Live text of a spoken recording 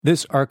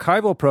This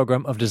archival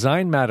program of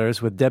Design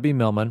Matters with Debbie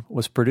Millman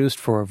was produced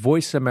for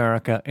Voice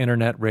America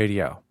Internet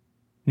Radio.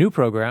 New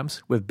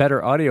programs with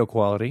better audio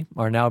quality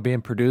are now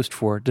being produced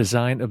for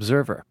Design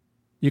Observer.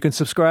 You can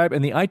subscribe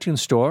in the iTunes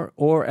Store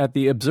or at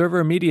the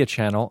Observer Media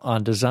channel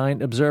on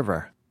Design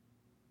Observer.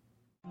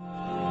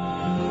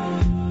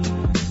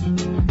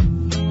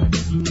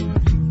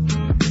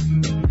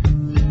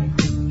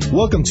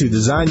 Welcome to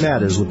Design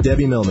Matters with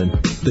Debbie Millman,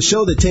 the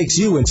show that takes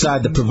you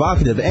inside the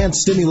provocative and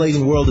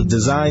stimulating world of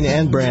design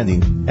and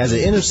branding as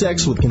it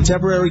intersects with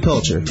contemporary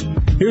culture.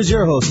 Here's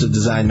your host of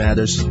Design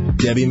Matters,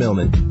 Debbie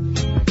Millman.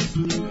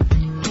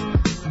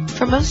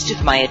 For most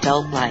of my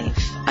adult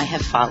life, I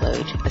have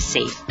followed a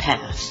safe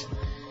path.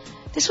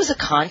 This was a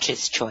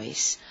conscious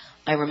choice.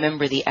 I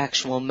remember the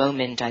actual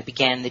moment I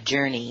began the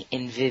journey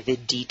in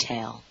vivid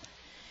detail.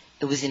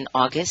 It was in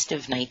August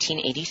of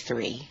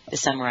 1983, the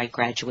summer I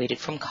graduated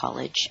from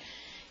college.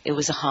 It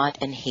was a hot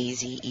and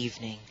hazy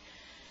evening.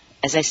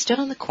 As I stood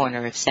on the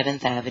corner of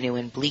 7th Avenue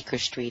and Bleecker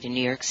Street in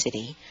New York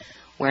City,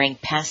 wearing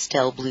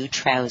pastel blue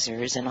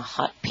trousers and a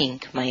hot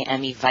pink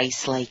Miami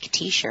Vice-like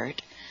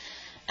t-shirt,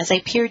 as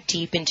I peered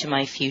deep into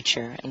my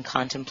future and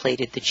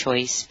contemplated the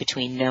choice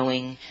between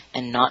knowing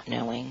and not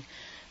knowing,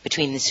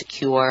 between the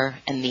secure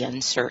and the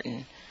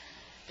uncertain,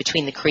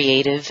 between the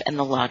creative and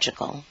the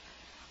logical,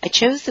 I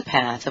chose the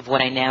path of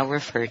what I now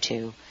refer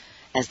to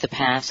as the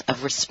path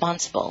of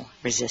responsible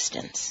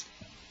resistance.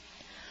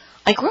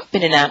 I grew up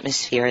in an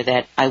atmosphere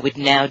that I would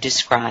now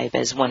describe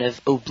as one of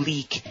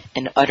oblique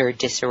and utter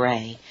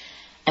disarray,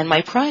 and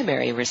my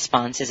primary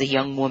response as a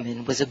young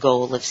woman was a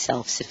goal of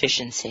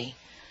self-sufficiency.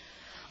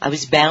 I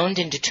was bound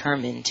and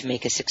determined to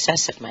make a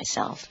success of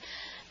myself,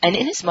 and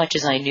inasmuch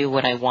as I knew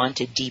what I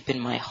wanted deep in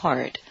my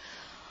heart,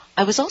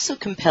 I was also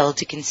compelled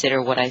to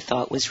consider what I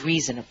thought was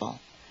reasonable.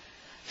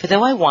 For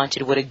though I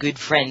wanted what a good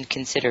friend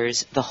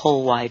considers the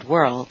whole wide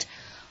world,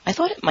 I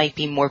thought it might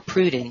be more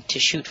prudent to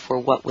shoot for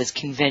what was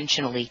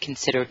conventionally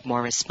considered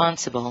more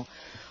responsible,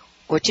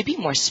 or to be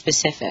more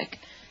specific,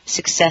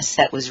 success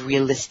that was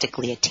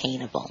realistically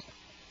attainable.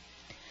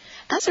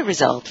 As a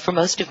result, for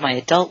most of my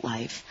adult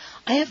life,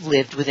 I have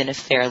lived within a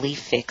fairly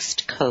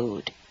fixed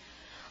code.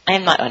 I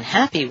am not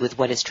unhappy with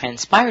what has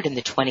transpired in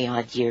the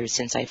 20-odd years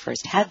since I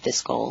first had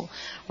this goal.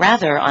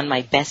 Rather, on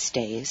my best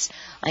days,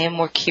 I am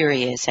more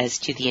curious as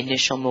to the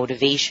initial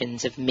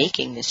motivations of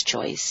making this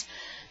choice,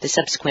 the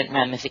subsequent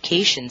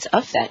ramifications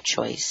of that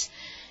choice,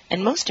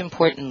 and most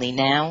importantly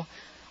now,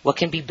 what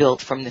can be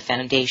built from the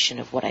foundation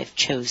of what I've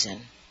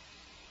chosen.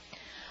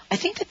 I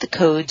think that the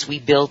codes we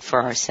build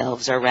for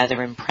ourselves are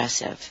rather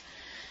impressive.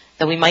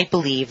 Though we might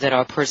believe that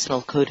our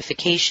personal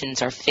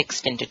codifications are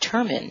fixed and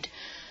determined,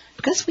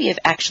 because we have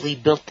actually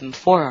built them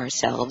for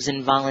ourselves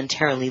and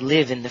voluntarily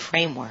live in the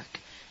framework,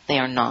 they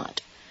are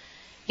not.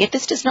 Yet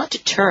this does not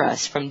deter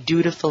us from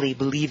dutifully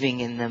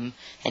believing in them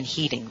and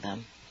heeding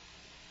them.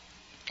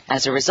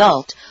 As a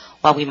result,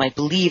 while we might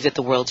believe that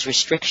the world's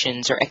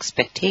restrictions or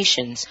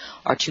expectations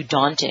are too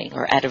daunting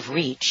or out of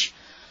reach,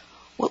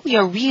 what we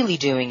are really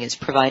doing is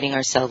providing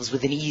ourselves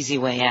with an easy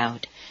way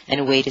out and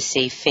a way to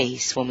save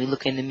face when we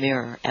look in the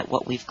mirror at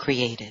what we've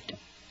created.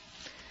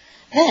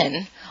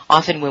 Then,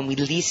 often when we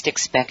least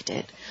expect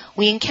it,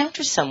 we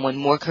encounter someone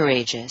more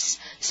courageous,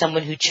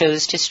 someone who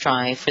chose to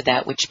strive for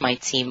that which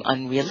might seem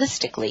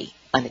unrealistically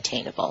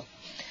unattainable.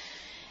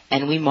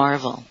 And we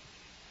marvel,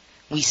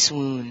 we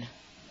swoon,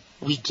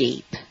 we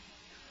gape.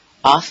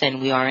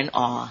 Often we are in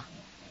awe.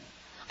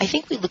 I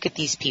think we look at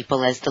these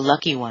people as the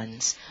lucky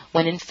ones,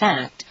 when in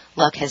fact,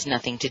 luck has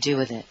nothing to do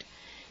with it.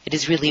 It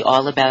is really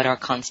all about our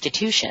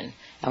constitution,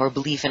 our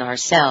belief in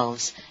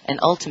ourselves, and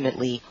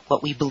ultimately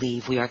what we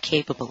believe we are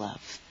capable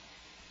of.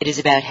 It is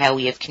about how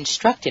we have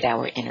constructed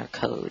our inner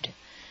code.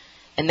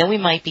 And though we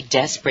might be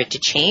desperate to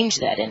change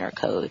that inner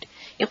code,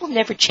 it will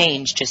never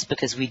change just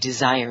because we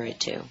desire it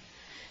to.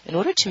 In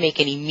order to make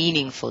any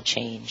meaningful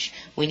change,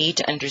 we need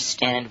to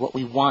understand what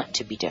we want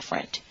to be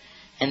different.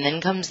 And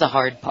then comes the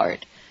hard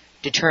part,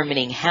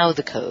 determining how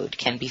the code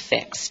can be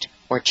fixed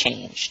or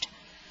changed.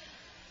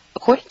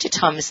 According to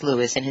Thomas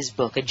Lewis in his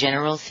book, A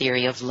General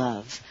Theory of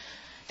Love,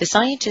 the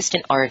scientist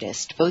and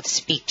artist both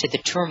speak to the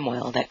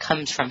turmoil that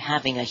comes from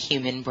having a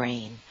human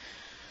brain.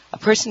 A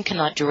person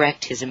cannot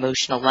direct his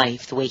emotional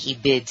life the way he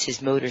bids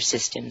his motor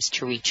systems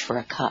to reach for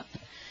a cup.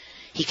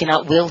 He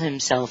cannot will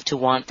himself to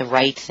want the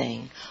right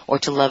thing, or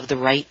to love the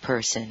right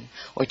person,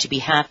 or to be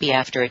happy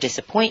after a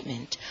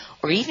disappointment,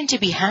 or even to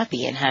be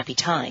happy in happy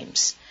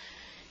times.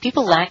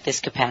 People lack this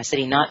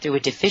capacity not through a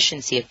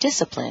deficiency of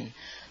discipline,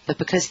 but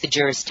because the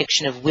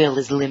jurisdiction of will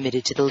is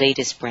limited to the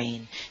latest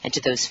brain and to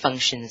those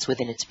functions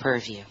within its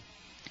purview.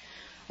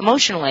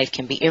 Emotional life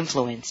can be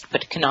influenced,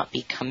 but cannot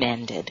be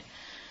commanded.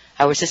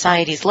 Our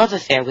society's love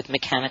affair with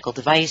mechanical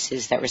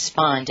devices that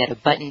respond at a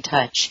button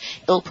touch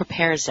ill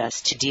prepares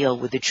us to deal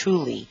with the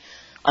truly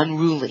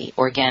unruly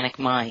organic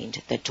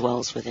mind that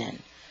dwells within.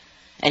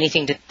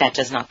 Anything that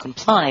does not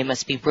comply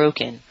must be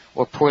broken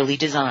or poorly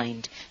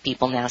designed,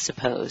 people now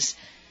suppose,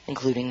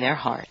 including their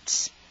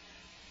hearts.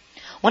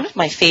 One of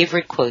my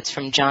favorite quotes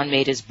from John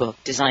Maeda's book,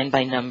 Design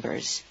by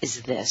Numbers,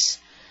 is this: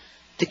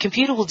 The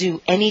computer will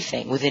do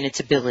anything within its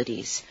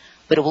abilities,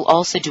 but it will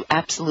also do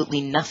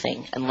absolutely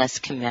nothing unless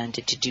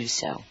commanded to do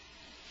so.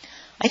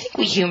 I think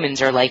we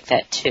humans are like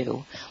that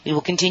too. We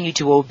will continue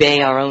to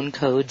obey our own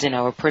codes and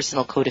our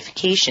personal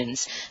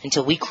codifications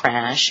until we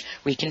crash,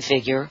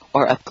 reconfigure,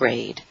 or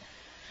upgrade.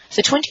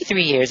 So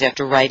 23 years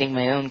after writing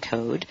my own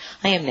code,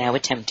 I am now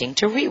attempting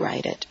to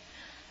rewrite it.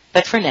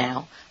 But for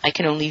now, I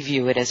can only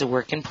view it as a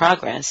work in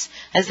progress,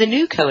 as the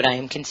new code I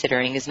am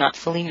considering is not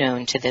fully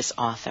known to this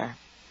author.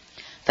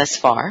 Thus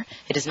far,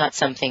 it is not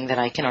something that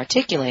I can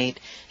articulate.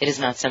 It is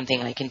not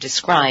something I can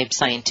describe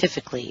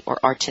scientifically or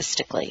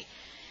artistically.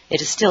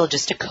 It is still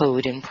just a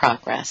code in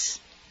progress.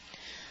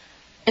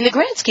 In the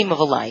grand scheme of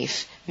a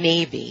life,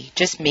 maybe,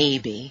 just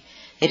maybe,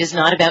 it is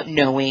not about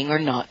knowing or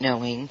not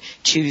knowing,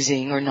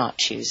 choosing or not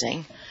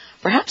choosing.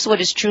 Perhaps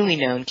what is truly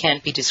known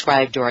can't be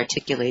described or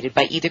articulated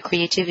by either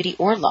creativity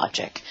or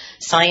logic,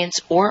 science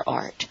or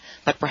art,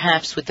 but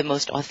perhaps with the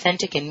most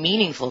authentic and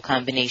meaningful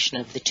combination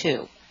of the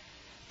two,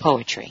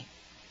 poetry.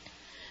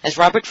 As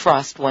Robert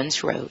Frost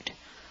once wrote,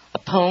 a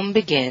poem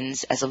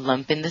begins as a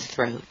lump in the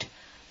throat,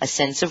 a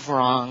sense of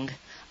wrong,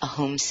 a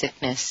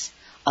homesickness,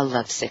 a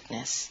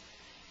lovesickness.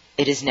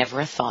 It is never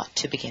a thought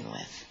to begin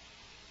with.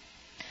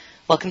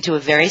 Welcome to a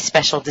very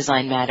special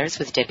Design Matters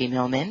with Debbie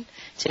Millman.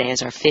 Today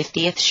is our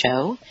 50th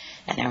show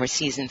and our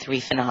Season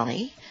 3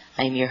 finale.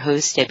 I am your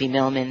host, Debbie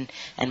Millman,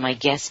 and my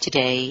guest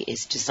today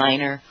is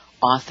designer,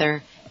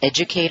 author,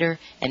 educator,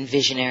 and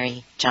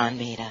visionary John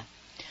Maeda.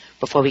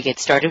 Before we get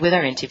started with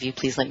our interview,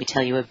 please let me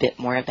tell you a bit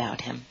more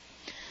about him.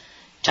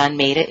 John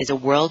Maeda is a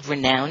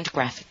world-renowned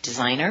graphic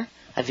designer,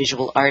 a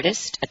visual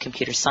artist, a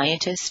computer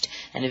scientist,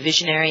 and a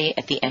visionary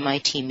at the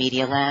MIT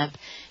Media Lab,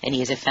 and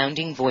he is a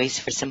founding voice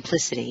for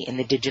simplicity in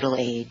the digital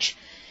age.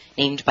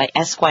 Named by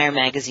Esquire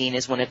magazine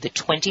as one of the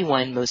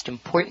 21 most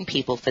important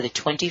people for the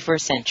 21st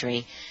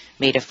century,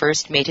 Maeda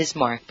first made his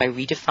mark by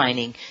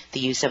redefining the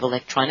use of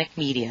electronic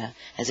media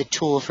as a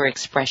tool for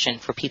expression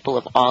for people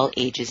of all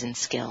ages and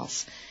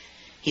skills.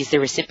 He's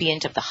the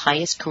recipient of the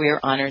highest career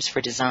honors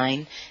for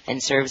design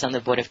and serves on the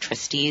Board of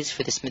Trustees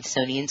for the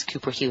Smithsonian's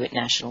Cooper Hewitt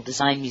National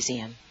Design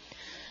Museum.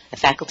 A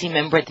faculty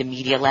member at the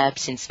Media Lab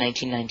since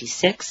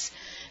 1996,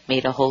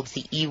 Maeda holds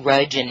the E.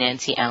 Rudge and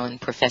Nancy Allen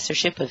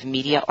Professorship of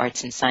Media,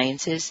 Arts and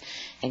Sciences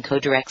and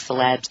co-directs the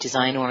lab's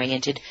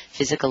design-oriented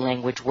physical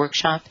language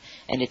workshop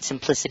and its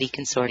Simplicity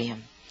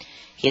Consortium.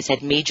 He has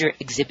had major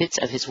exhibits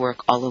of his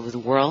work all over the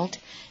world,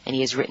 and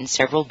he has written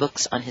several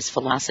books on his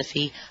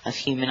philosophy of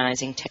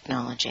humanizing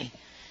technology.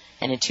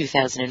 And in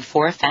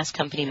 2004, Fast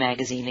Company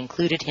magazine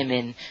included him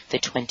in the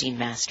 20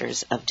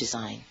 Masters of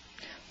Design.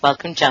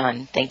 Welcome,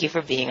 John. Thank you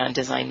for being on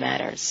Design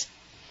Matters.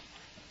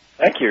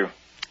 Thank you.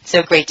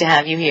 So great to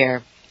have you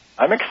here.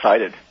 I'm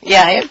excited.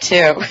 Yeah, I am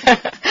too.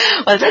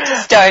 Well,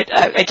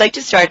 I'd like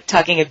to start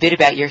talking a bit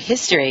about your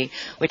history,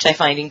 which I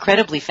find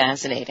incredibly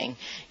fascinating.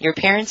 Your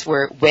parents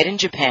were wed in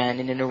Japan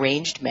in an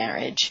arranged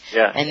marriage.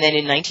 Yeah. And then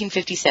in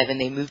 1957,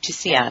 they moved to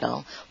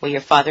Seattle, where your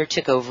father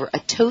took over a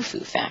tofu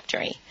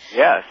factory.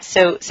 Yes.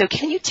 So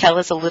can you tell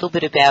us a little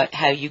bit about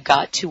how you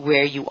got to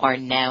where you are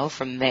now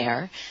from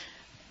there?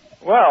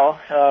 Well,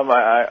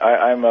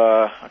 I'm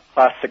a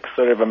classic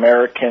sort of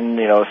American,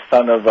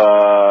 son of,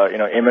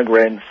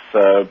 immigrants,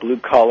 blue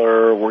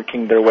collar,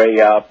 working their way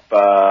up.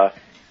 My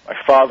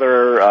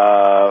father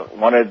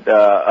wanted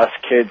us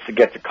kids to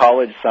get to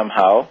college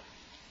somehow,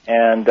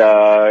 and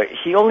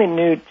he only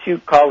knew two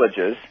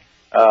colleges.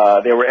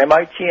 They were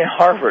MIT and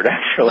Harvard,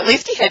 actually. Well, at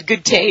least he had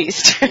good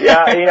taste.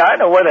 Yeah, I don't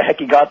know where the heck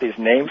he got these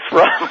names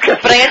from.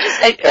 But I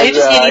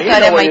understand he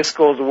thought MIT. Where these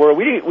schools were.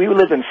 We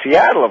lived in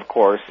Seattle, of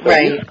course, so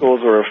right. These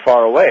schools were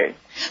far away.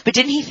 But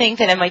didn't he think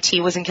that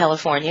MIT was in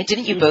California?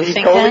 Didn't you both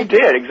think that? He totally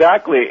that? did,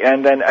 exactly.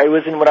 And then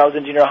when I was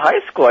in junior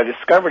high school, I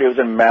discovered it was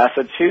in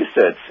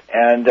Massachusetts.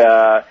 And,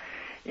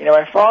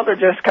 my father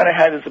just kind of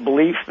had this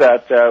belief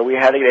that we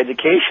had to get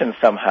education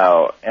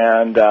somehow.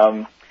 And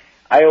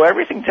I owe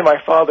everything to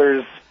my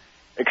father's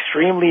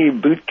extremely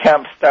boot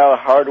camp style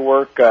hard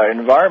work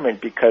environment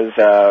because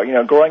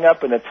growing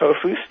up in the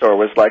tofu store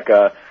was like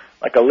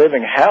a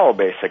living hell,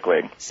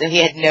 basically. So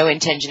he had no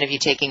intention of you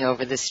taking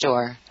over the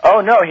store? Oh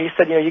no, he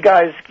said,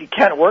 you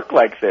can't work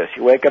like this.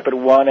 You wake up at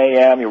 1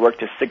 a.m., you work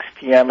to 6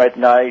 p.m. at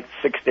night,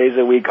 6 days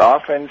a week,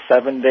 often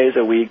 7 days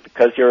a week,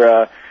 because you're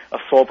a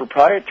sole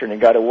proprietor and you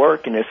got to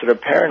work and you're sort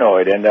of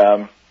paranoid.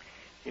 And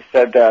he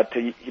said that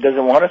he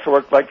doesn't want us to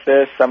work like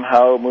this,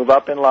 somehow move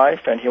up in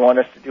life, and he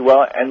wanted us to do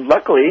well. And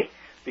luckily,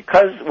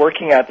 because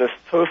working at this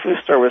tofu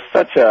store was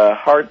such a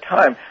hard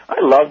time,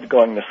 I loved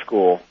going to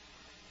school.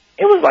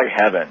 It was like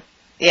heaven.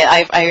 Yeah,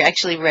 I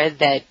actually read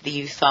that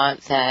you thought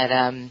that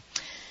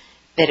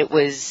it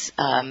was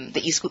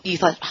that you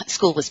thought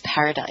school was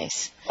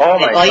paradise. Oh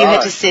my God! You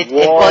had to sit in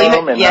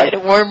a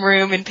warm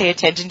room and pay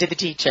attention to the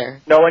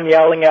teacher. No one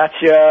yelling at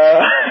you.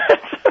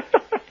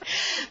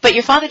 But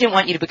your father didn't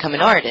want you to become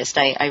an artist.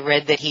 I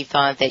read that he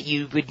thought that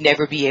you would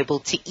never be able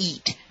to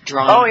eat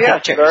drawing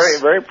pictures. Very,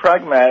 very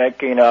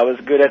pragmatic. I was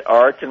good at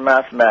art and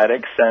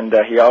mathematics, and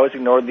he always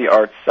ignored the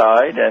art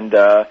side and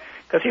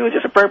because he was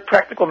just a very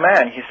practical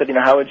man. He said,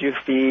 how would you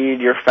feed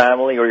your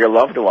family or your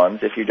loved ones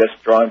if you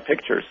just draw in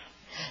pictures?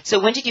 So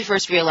when did you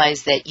first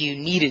realize that you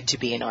needed to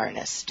be an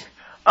artist?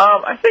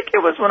 I think it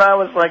was when I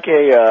was like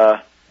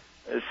a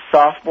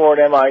sophomore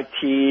at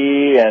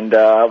MIT, and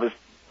I was,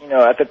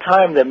 at the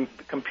time the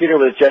computer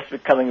was just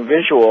becoming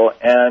visual,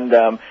 and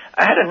I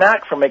had a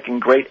knack for making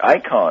great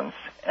icons.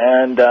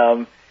 And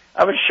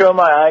I would show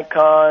my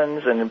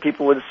icons, and then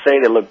people would say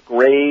they looked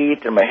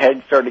great, and my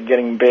head started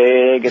getting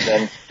big, and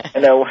then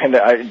and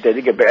I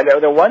did get big.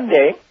 And then one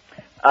day,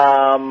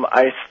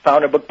 I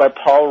found a book by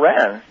Paul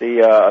Rand,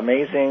 the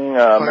amazing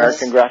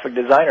American graphic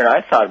designer, and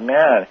I thought,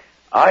 man,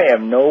 I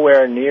am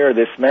nowhere near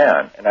this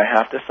man, and I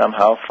have to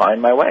somehow find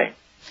my way.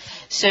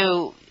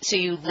 So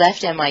you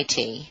left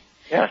MIT.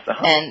 Yes.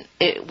 And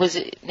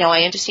now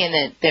I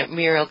understand that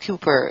Muriel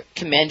Cooper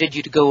commanded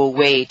you to go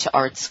away to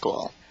art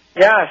school.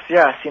 Yes.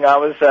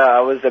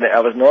 I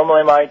was normal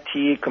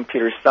MIT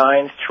computer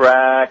science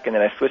track, and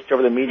then I switched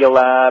over to the media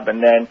lab,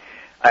 and then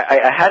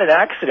I had an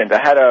accident.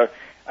 It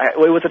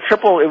was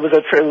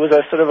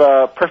a sort of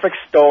a perfect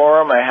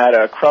storm. I had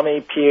a crummy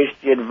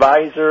PhD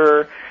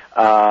advisor.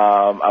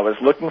 I was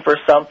looking for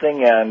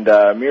something, and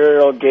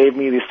Muriel gave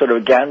me this sort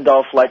of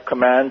Gandalf-like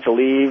command to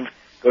leave,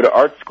 go to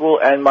art school,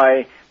 and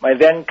my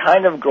then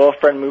kind of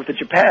girlfriend moved to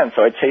Japan,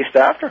 so I chased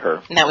after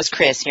her. And that was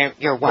Chris,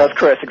 your wife. That was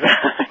Chris,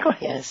 exactly.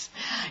 Yes.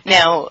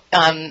 Now,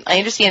 I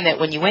understand that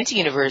when you went to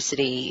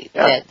university,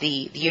 that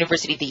the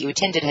university that you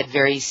attended had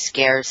very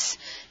scarce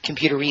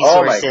computer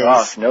resources. Oh, my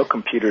gosh, no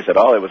computers at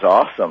all. It was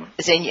awesome.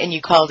 And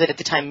you called it at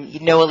the time,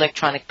 no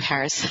electronic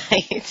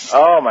parasites.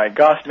 Oh, my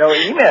gosh, no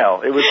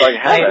email. It was like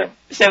heaven.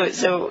 So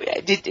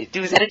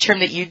was that a term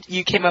that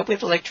you came up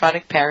with,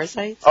 electronic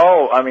parasites?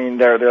 Oh, I mean,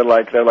 they're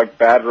like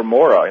bad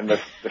remora in the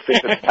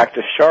fish that attack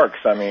the sharks.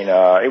 I mean,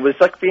 it was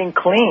like being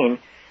clean.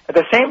 At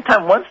the same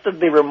time, once the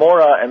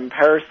remora and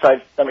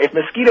parasites, if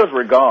mosquitoes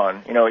were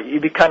gone,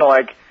 you'd be kind of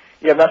like,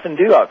 you have nothing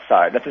to do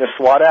outside, nothing to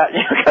swat at,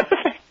 kind of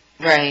thing.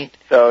 Right.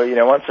 So,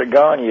 once they're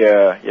gone,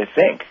 you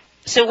think.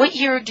 So what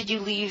year did you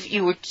leave?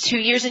 You were 2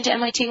 years into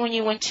MIT when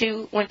you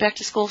went back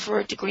to school for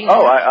a degree?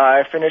 Oh,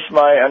 I finished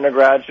my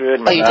undergraduate,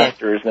 my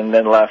master's, and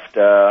then left,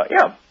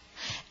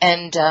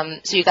 And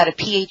so you got a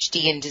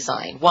PhD in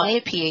design. Why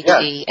a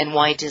PhD and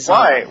why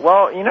design?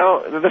 Why?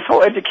 Well, this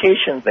whole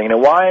education thing,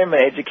 why I'm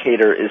an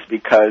educator is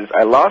because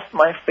I lost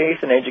my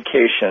faith in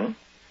education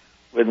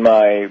with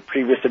my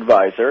previous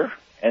advisor,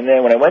 and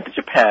then when I went to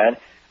Japan,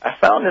 I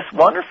found this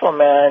wonderful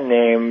man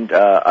named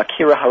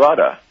Akira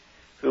Harada,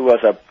 who was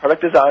a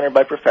product designer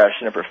by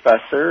profession, a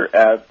professor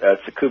at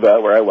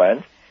Tsukuba, where I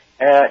went,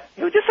 and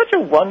he was just such a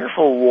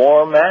wonderful,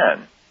 warm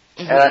man.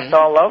 Mm-hmm. And I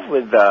fell in love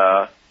with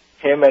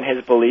him and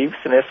his beliefs,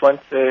 and I just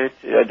went to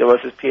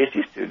was his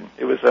PhD student.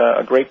 It was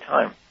a great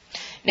time.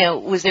 Now,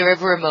 was there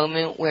ever a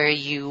moment where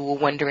you were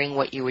wondering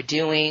what you were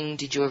doing?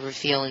 Did you ever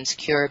feel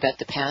insecure about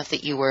the path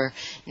that you were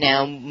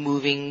now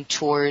moving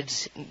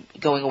towards,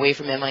 going away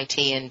from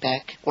MIT and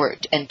back,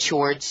 and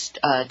towards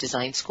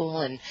design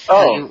school? And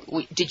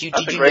did you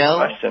great know?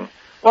 Question.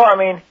 Well, I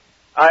mean,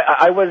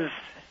 I was,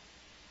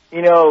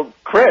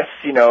 Chris,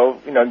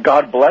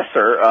 God bless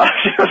her.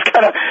 She was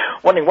kind of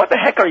wondering, what the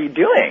heck are you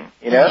doing?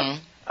 Mm-hmm.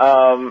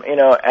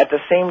 At the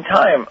same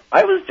time,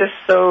 I was just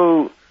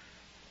so.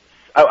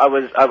 I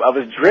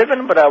was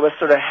driven, but I was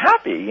sort of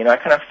happy. I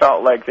kind of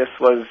felt like this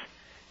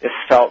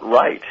felt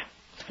right.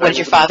 What did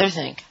your father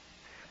think?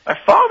 My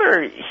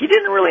father, it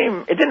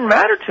didn't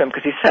matter to him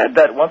because he said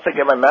that once I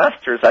get my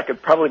master's, I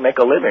could probably make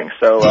a living.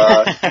 So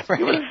right.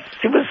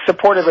 he was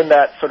supportive in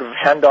that sort of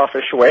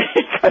handoffish way.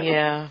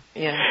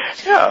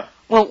 Yeah.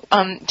 Well,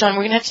 John,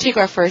 we're going to have to take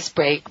our first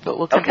break, but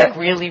we'll come back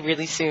really,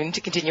 really soon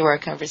to continue our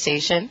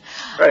conversation.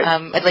 Right.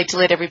 I'd like to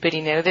let everybody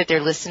know that they're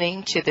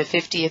listening to the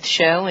 50th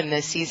show in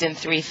the Season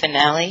 3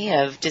 finale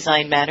of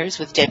Design Matters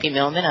with Debbie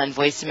Millman on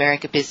Voice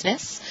America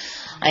Business.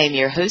 I am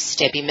your host,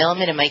 Debbie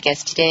Millman, and my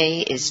guest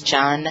today is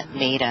John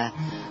Maeda.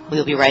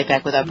 We'll be right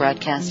back with our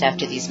broadcast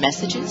after these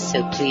messages,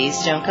 so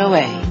please don't go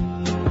away.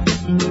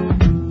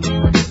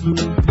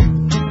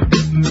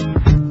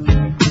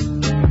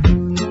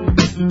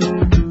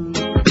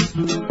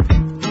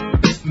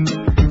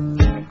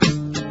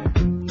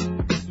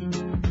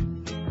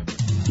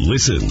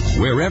 Listen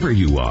wherever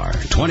you are.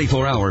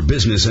 24-hour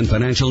business and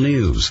financial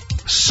news.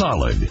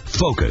 Solid,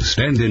 focused,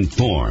 and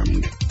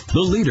informed.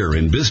 The leader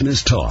in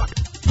business talk.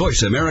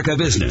 Voice America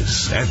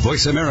Business at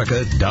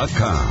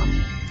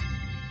voiceamerica.com.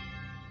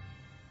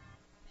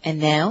 And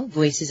now,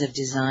 Voices of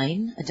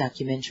Design, a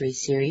documentary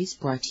series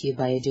brought to you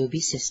by Adobe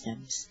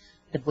Systems.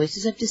 The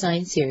Voices of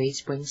Design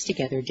series brings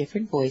together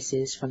different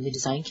voices from the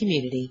design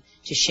community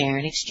to share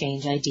and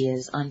exchange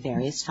ideas on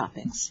various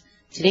topics.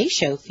 Today's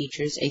show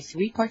features a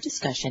 3-part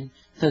discussion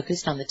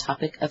focused on the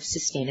topic of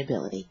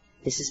sustainability.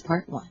 This is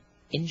part 1.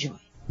 Enjoy.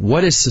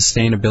 What is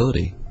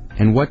sustainability,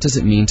 and what does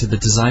it mean to the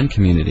design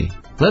community?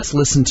 Let's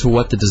listen to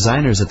what the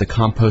designers at the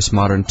Compost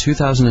Modern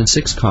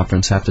 2006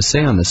 conference have to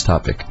say on this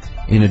topic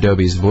in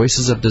Adobe's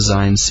Voices of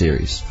Design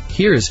series.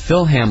 Here is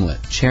Phil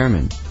Hamlet,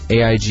 Chairman,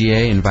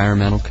 AIGA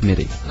Environmental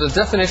Committee. The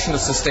definition of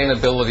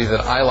sustainability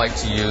that I like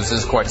to use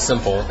is quite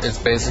simple. It's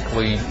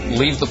basically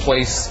leave the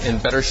place in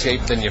better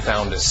shape than you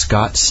found it.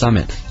 Scott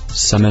Summit,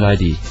 Summit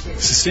ID.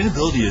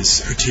 Sustainability is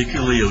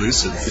particularly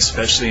elusive,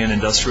 especially in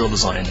industrial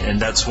design,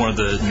 and that's one of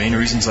the main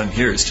reasons I'm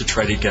here, is to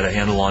try to get a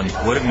handle on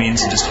what it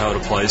means and just how it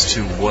applies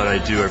to what I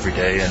do every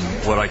day and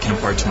what I can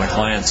impart to my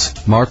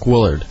clients. Mark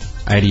Woolard,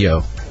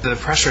 IDEO. The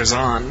pressure's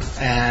on,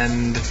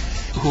 and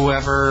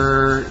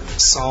whoever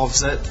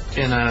solves it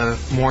in a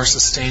more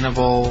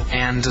sustainable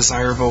and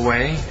desirable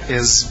way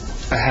is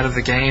ahead of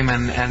the game,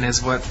 and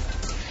is what,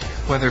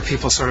 whether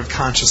people sort of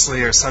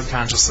consciously or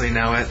subconsciously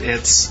know it,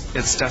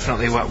 it's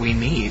definitely what we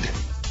need.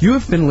 You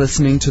have been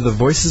listening to the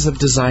Voices of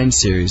Design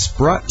series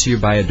brought to you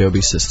by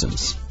Adobe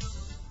Systems.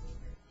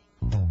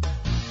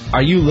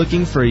 Are you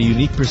looking for a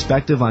unique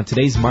perspective on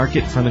today's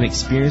market from an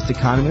experienced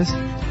economist?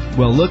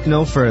 Well, look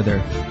no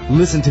further.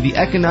 Listen to The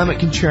Economic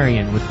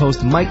Contrarian with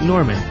host Mike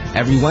Norman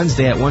every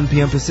Wednesday at 1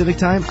 p.m. Pacific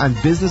Time on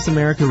Business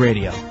America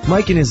Radio.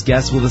 Mike and his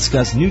guests will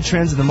discuss new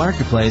trends in the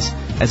marketplace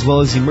as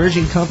well as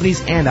emerging companies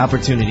and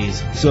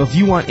opportunities. So if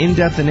you want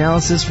in-depth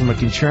analysis from a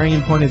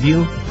contrarian point of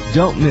view,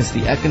 don't miss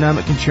The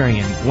Economic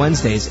Contrarian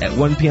Wednesdays at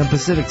 1 p.m.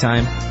 Pacific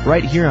Time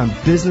right here on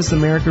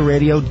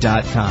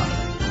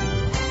BusinessAmericaRadio.com.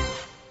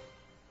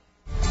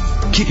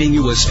 Keeping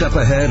you a step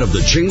ahead of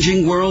the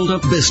changing world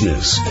of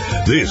business.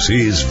 This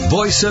is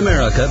Voice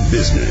America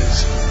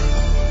Business.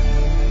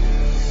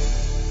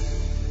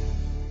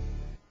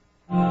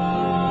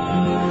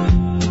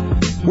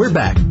 We're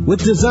back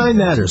with Design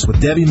Matters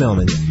with Debbie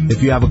Millman.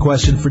 If you have a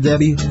question for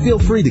Debbie, feel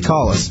free to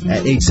call us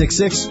at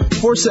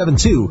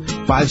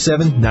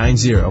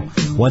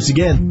 866-472-5790. Once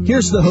again,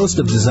 here's the host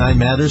of Design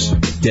Matters,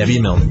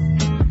 Debbie Millman.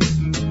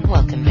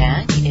 Welcome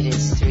back. It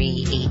is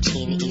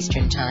 3:18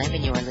 Eastern Time,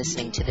 and you are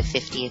listening to the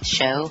 50th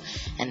show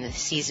and the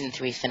Season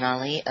 3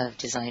 finale of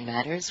Design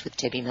Matters with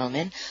Debbie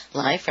Millman,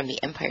 live from the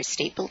Empire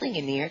State Building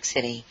in New York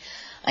City.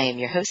 I am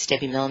your host,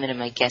 Debbie Millman, and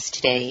my guest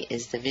today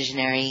is the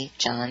visionary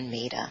John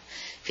Maeda.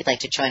 If you'd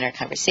like to join our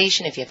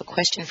conversation, if you have a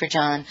question for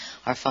John,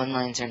 our phone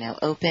lines are now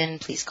open.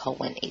 Please call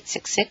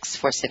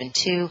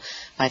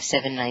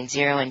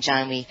 1-866-472-5790. And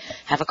John, we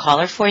have a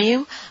caller for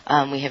you.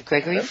 We have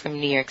Gregory from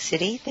New York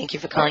City. Thank you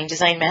for calling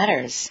Design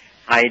Matters.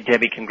 Hi,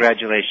 Debbie.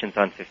 Congratulations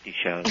on 50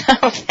 shows.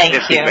 Oh, thank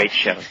 50 you. great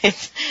shows.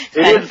 It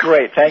is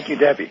great. Thank you,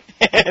 Debbie.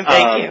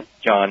 Thank you.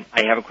 John,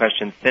 I have a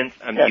question. Since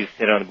you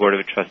sit on the board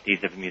of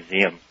trustees of a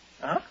museum,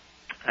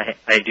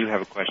 I do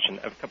have a question.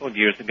 A couple of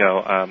years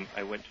ago,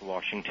 I went to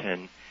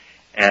Washington,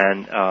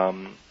 and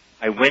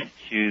I went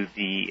to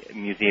the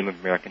Museum of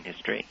American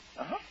History.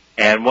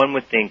 And one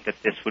would think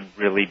that this would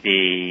really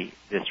be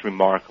this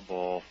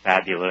remarkable,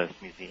 fabulous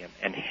museum.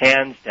 And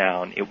hands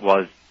down, it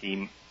was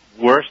the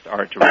worst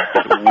art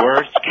directed,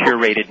 worst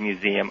curated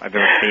museum I've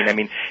ever seen. I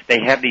mean, they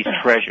have these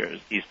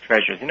treasures. You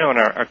know, and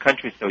our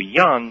country's so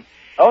young.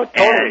 Oh,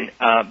 totally.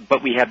 And,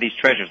 but we have these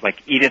treasures,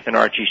 like Edith and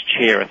Archie's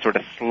chair is sort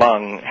of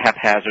slung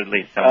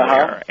haphazardly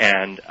somewhere.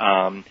 And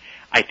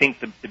I think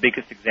the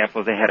biggest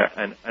example is they had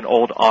an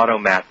old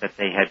automat that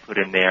they had put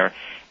in there.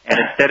 And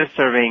instead of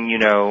serving, you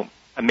know,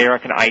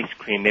 American ice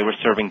cream, they were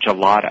serving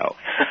gelato.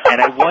 And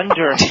I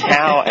wonder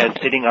how, as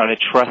sitting on a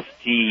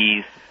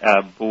trustee's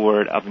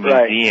board of a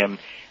museum,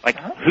 like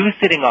who's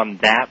sitting on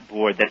that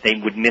board that they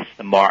would miss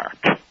the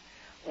mark?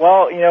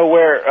 Well, you know,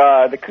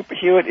 where the Cooper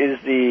Hewitt is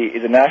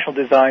a National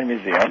Design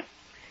Museum,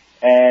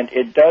 and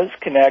it does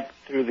connect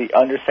through the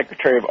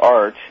Undersecretary of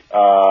Art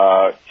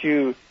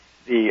to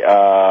the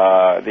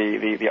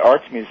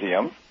Arts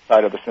Museum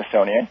side of the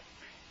Smithsonian.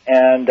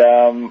 And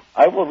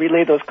I will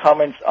relay those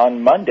comments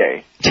on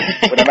Monday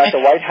when I'm at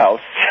the White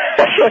House.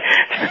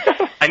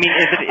 I mean,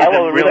 is it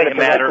really a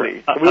matter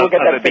we will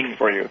get that fixed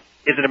for you.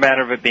 Is it a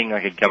matter of it being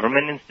like a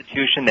government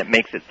institution that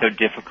makes it so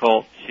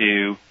difficult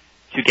to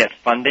get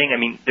funding? I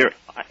mean,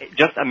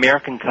 just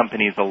American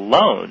companies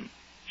alone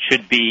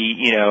should be,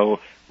 you know,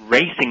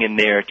 racing in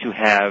there to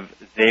have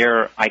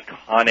their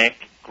iconic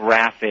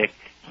graphic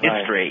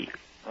history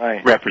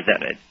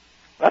represented.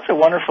 That's a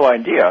wonderful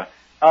idea.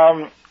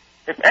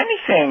 If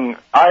anything,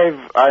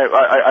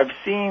 I've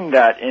seen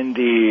that in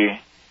the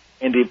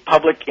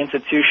public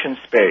institution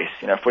space,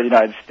 you know, for the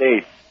United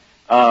States,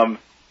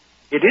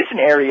 it is an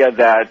area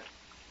that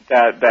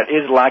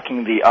is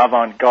lacking the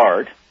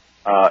avant-garde,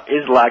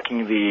 is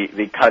lacking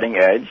the cutting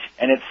edge,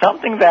 and it's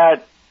something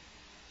that,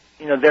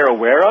 you know, they're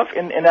aware of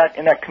in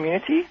that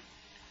community.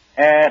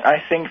 And I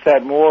think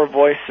that more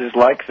voices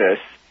like this,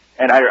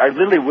 and I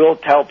literally will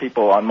tell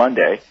people on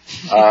Monday.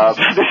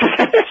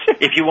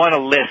 If you want a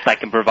list, I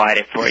can provide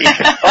it for you.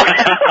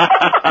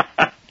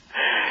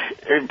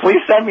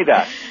 Please send me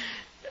that.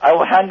 I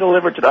will hand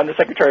deliver to the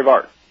Undersecretary of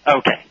Art.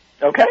 Okay.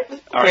 Okay?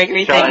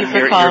 Gregory, thank you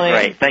for calling.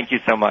 You're great. Thank you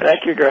so much.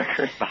 Thank you,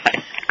 Gregory.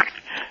 Bye.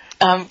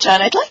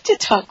 John, I'd like to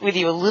talk with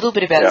you a little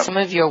bit about some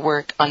of your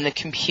work on the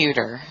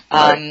computer.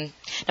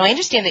 Now, I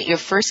understand that your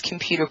first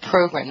computer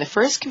program, the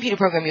first computer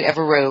program you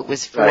ever wrote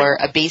was for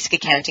a basic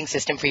accounting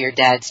system for your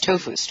dad's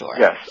tofu store.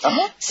 Yes.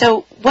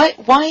 So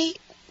why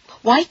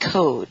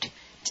code?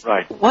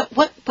 Right.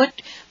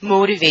 What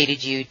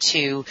motivated you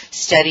to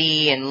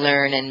study and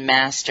learn and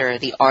master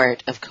the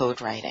art of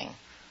code writing?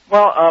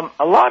 Well,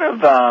 a lot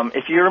of,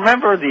 if you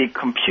remember the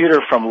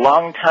computer from a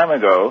long time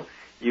ago,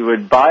 you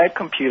would buy a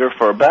computer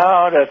for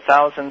about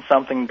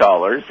 $1,000-something,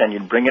 and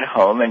you'd bring it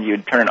home and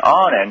you'd turn it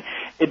on, and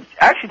it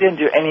actually didn't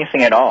do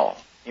anything at all.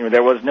 You know,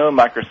 there was no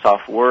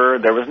Microsoft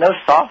Word, there was no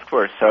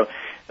software, so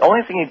the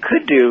only thing you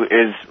could do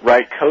is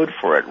write code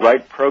for it,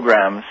 write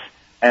programs,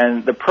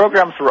 and the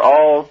programs were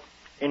all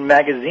in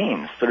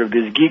magazines, sort of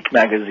these geek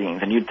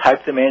magazines, and you'd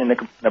type them in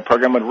and the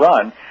program would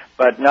run,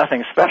 but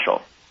nothing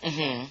special.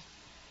 Mm-hmm.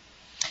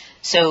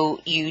 So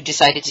you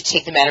decided to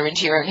take the matter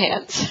into your own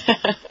hands?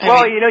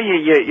 Well, you know,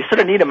 you sort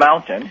of need a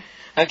mountain.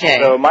 Okay.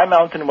 So my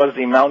mountain was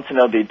the mountain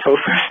of the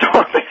tofu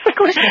store,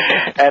 basically.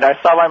 And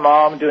I saw my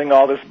mom doing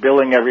all this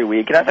billing every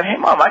week. And I said, hey,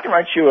 Mom, I can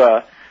write you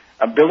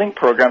a billing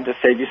program to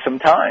save you some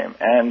time.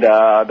 And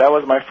that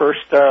was my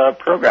first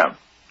program.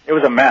 It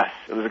was a mess.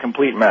 It was a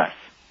complete mess.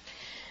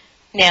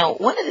 Now,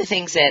 one of the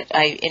things that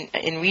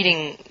in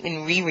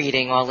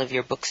rereading all of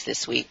your books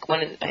this week,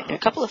 a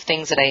couple of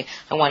things that I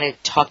want to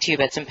talk to you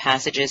about, some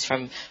passages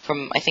from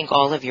I think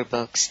all of your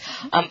books.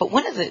 But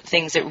one of the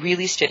things that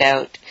really stood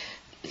out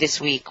this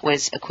week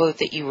was a quote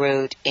that you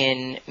wrote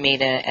in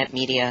Maeda at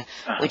Media,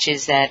 which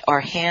is that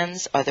our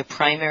hands are the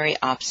primary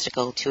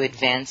obstacle to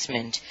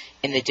advancement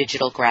in the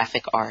digital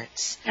graphic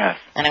arts. Yes.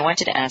 And I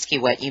wanted to ask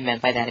you what you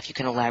meant by that, if you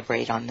can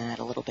elaborate on that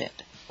a little bit.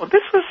 Well,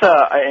 this was,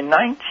 in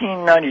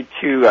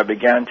 1992, I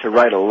began to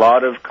write a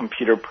lot of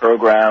computer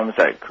programs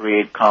that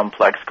create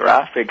complex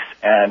graphics,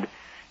 and,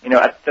 you know,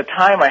 at the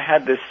time I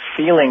had this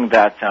feeling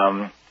that,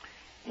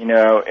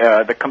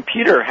 the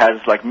computer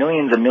has like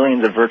millions and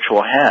millions of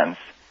virtual hands,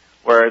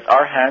 whereas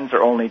our hands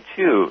are only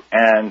two,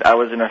 and I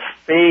was in a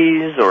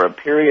phase or a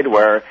period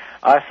where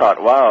I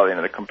thought, wow, you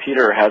know, the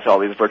computer has all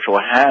these virtual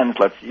hands,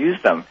 let's use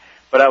them.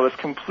 But I was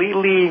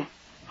completely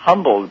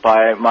humbled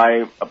by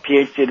my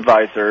PhD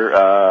advisor,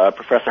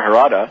 Professor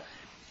Harada,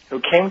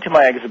 who came to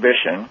my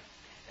exhibition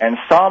and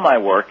saw my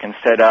work and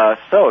said,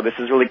 so this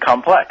is really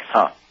complex,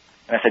 huh?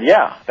 And I said,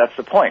 yeah, that's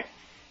the point.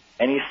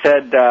 And he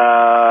said,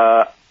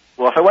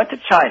 well, if I went to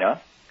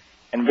China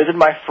and visited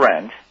my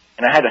friend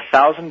and I had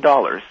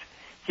 $1,000,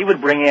 he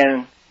would bring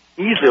in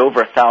easily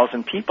over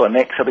 1,000 people and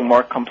make something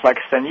more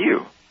complex than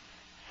you.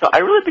 So I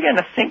really began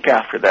to think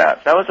after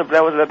that. That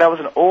was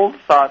an old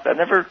thought that I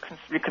never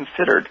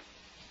reconsidered.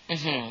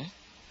 Mm-hmm.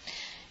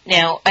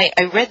 Now, I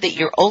read that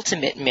your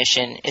ultimate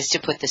mission is to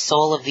put the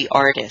soul of the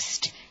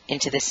artist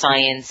into the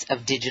science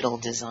of digital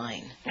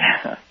design.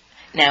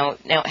 Now,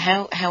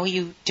 how are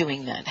you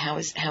doing that? How are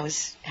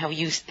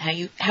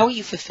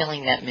you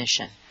fulfilling that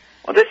mission?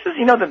 Well, this is,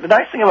 the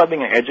nice thing about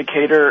being an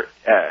educator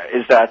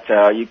is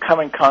that you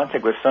come in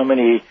contact with so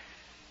many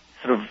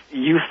sort of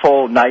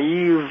youthful,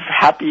 naive,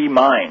 happy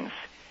minds.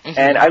 Mm-hmm.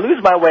 And I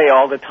lose my way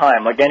all the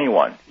time, like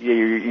anyone.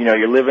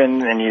 You're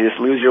living and you just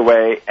lose your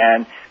way.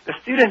 And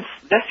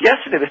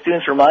yesterday the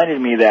students reminded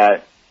me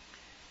that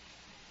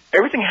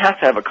everything has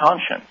to have a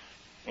conscience,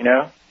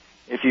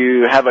 If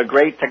you have a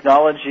great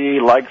technology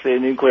like the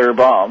nuclear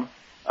bomb,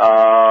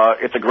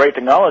 it's a great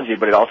technology,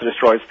 but it also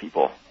destroys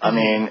people. Mm-hmm. I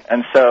mean,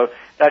 and so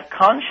that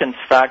conscience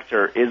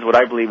factor is what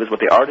I believe is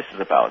what the artist is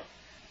about.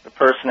 The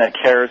person that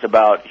cares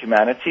about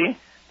humanity,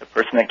 the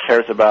person that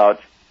cares about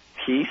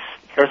peace,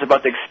 cares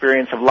about the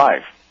experience of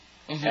life.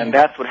 Mm-hmm. And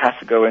that's what has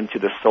to go into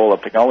the soul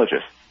of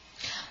technologists.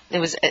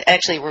 It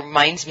actually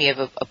reminds me of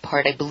a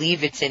part, I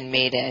believe it's in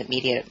Maeda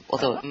Media,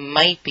 although it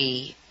might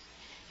be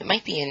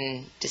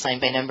in Design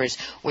by Numbers,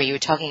 where you were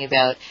talking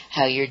about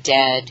how your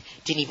dad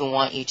didn't even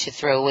want you to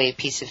throw away a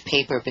piece of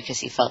paper because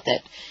he felt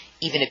that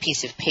even a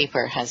piece of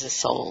paper has a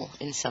soul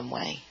in some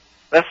way.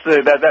 That's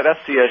the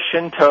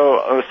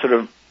Shinto sort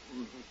of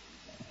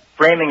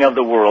framing of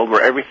the world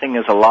where everything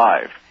is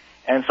alive.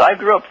 And so I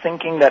grew up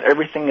thinking that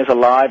everything is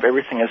alive,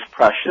 everything is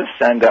precious,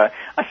 and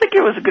I think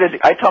it was a good idea.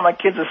 I tell my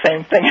kids the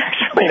same thing,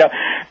 actually.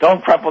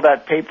 Don't crumple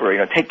that paper.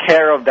 Take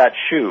care of that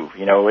shoe.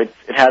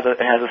 It has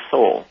a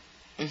soul.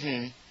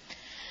 Mm-hmm.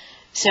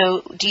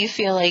 So, do you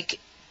feel like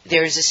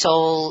there's a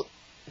soul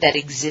that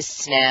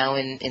exists now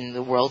in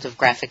the world of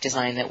graphic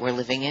design that we're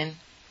living in?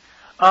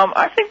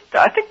 I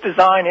think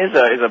design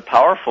is a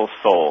powerful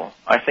soul.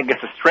 I think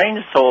it's a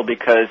strange soul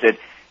because it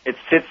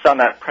sits on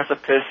that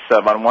precipice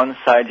of, on one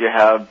side you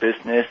have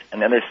business,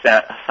 and the other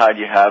side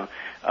you have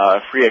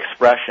free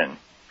expression.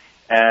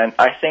 And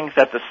I think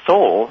that the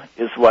soul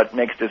is what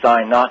makes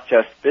design not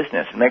just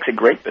business. It makes it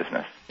great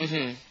business.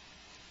 Mm-hmm.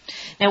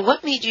 Now,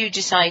 what made you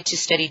decide to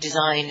study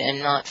design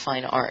and not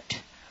fine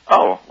art?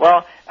 Oh,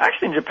 well,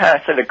 actually in Japan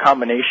I studied a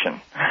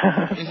combination.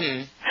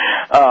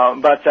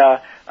 Mm-hmm. But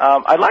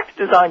I liked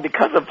design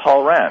because of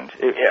Paul Rand.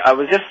 I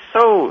was just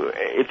so,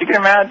 if you can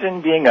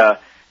imagine being a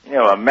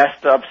a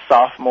messed up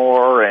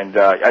sophomore, and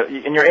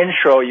in your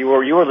intro, you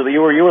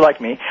were like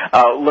me,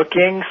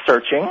 looking,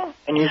 searching,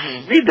 and you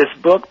read this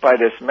book by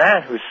this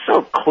man who's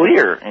so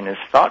clear in his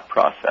thought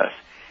process.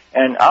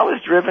 And I was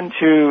driven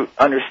to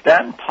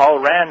understand Paul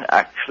Rand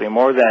actually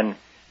more than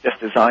just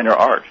design or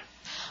art.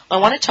 I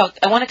want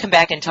to come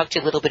back and talk to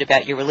you a little bit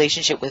about your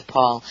relationship with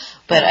Paul,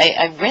 but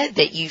I read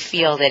that you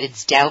feel that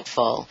it's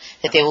doubtful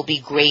that there will be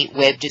great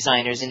web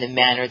designers in the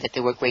manner that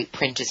there were great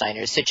print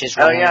designers, such as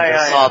Rand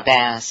or Saul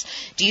Bass.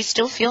 Do you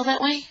still feel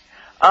that way?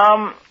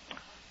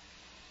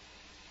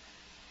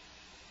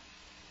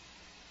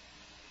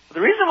 The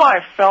reason why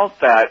I felt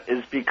that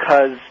is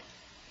because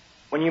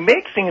when you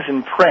make things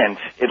in print,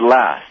 it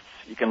lasts.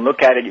 You can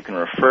look at it, you can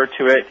refer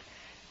to it.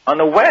 On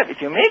the web,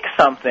 if you make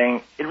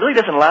something, it really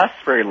doesn't last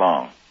very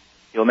long.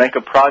 You'll make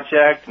a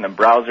project, and the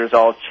browsers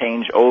all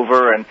change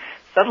over, and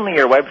suddenly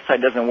your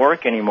website doesn't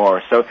work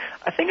anymore. So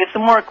I think it's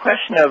more a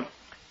question of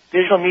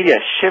digital media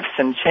shifts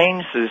and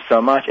changes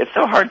so much. It's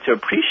so hard to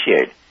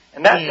appreciate.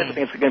 And that's I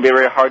think it's going to be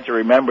very hard to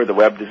remember the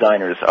web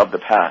designers of the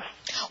past.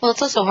 Well,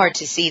 it's also hard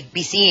to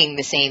be seeing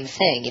the same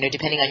thing,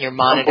 depending on your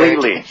monitor.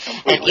 Completely.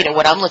 And,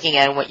 what I'm looking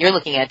at and what you're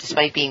looking at,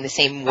 despite being the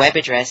same web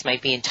address,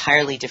 might be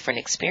entirely different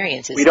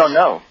experiences. We don't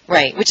know.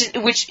 Right,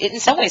 which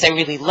in some ways I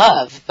really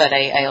love, but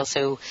I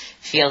also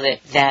feel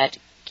that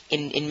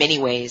in many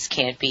ways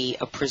can't be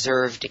a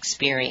preserved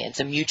experience,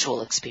 a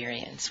mutual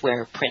experience,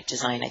 where print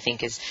design, I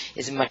think, is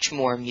a much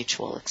more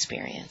mutual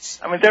experience.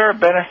 I mean, there are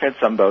benefits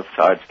on both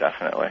sides,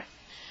 definitely.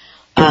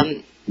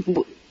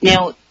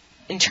 Now,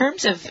 in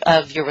terms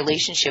of your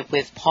relationship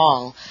with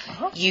Paul,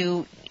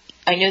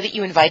 I know that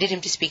you invited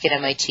him to speak at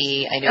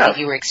MIT. I know that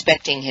you were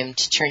expecting him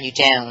to turn you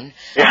down,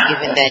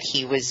 given that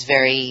he was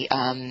very,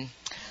 how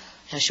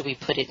should we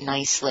put it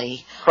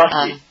nicely?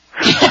 Crusty.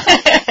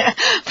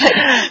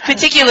 But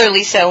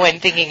particularly so when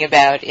thinking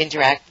about the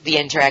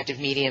interactive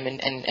medium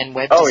and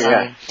web design. Oh,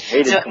 yeah.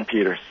 Hated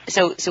computers.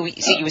 So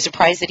you were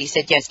surprised that he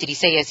said yes. Did he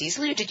say yes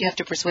easily, or did you have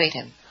to persuade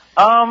him?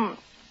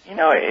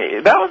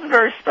 That was a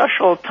very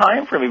special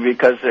time for me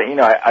because,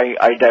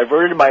 I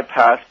diverted my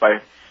path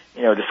by,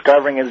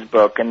 discovering his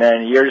book, and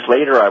then years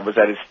later I was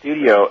at his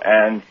studio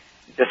and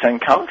just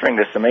encountering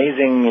this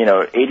amazing,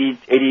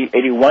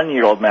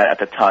 81-year-old man at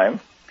the time.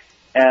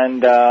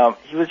 And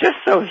he was just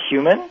so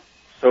human,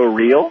 so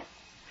real.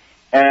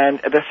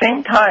 And at the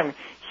same time,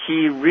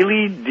 he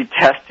really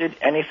detested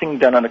anything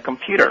done on a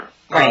computer.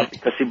 Right.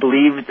 Because he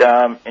believed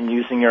in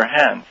using your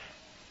hands.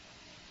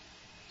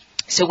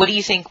 So what do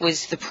you think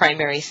was the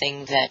primary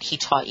thing that he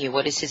taught you?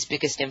 What is his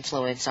biggest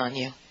influence on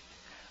you?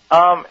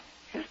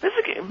 His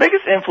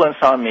biggest influence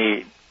on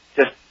me,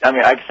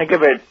 I think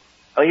of it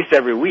at least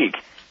every week,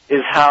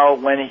 is how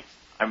when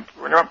I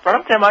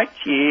brought him to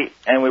MIT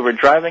and we were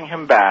driving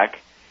him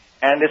back,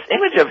 and this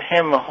image of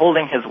him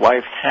holding his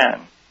wife's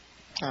hand,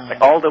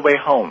 all the way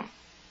home,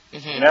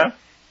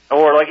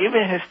 or like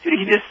even in his studio,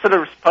 he just sort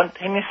of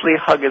spontaneously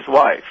hugged his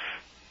wife.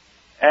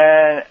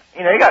 And,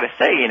 you got to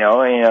say,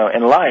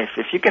 in life,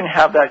 if you can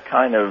have that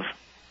kind of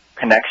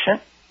connection,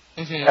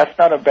 that's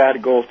not a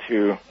bad goal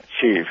to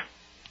achieve.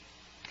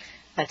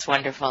 That's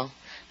wonderful.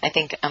 I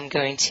think I'm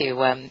going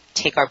to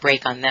take our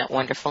break on that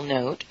wonderful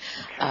note.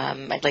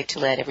 I'd like to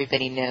let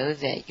everybody know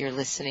that you're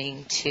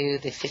listening to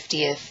the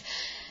 50th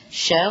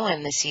show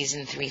and the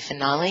Season 3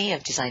 finale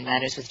of Design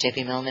Matters with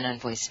Debbie Millman on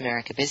Voice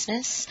America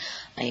Business.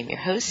 I am your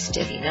host,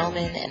 Debbie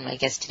Millman, and my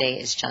guest today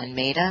is John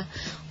Maeda.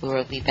 We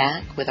will be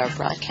back with our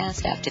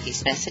broadcast after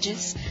these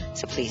messages,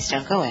 so please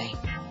don't go away.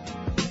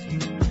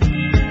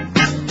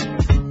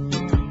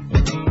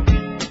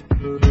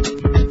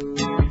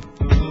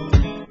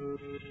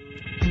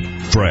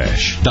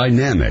 Fresh,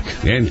 dynamic,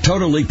 and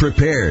totally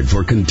prepared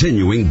for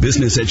continuing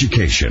business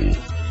education.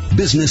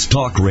 Business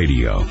Talk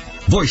Radio.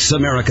 Voice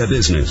America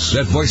Business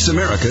at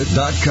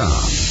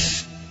voiceamerica.com.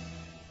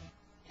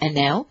 And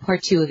now,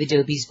 part 2 of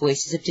Adobe's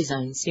Voices of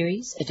Design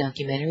series, a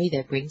documentary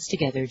that brings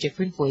together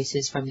different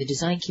voices from the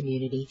design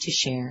community to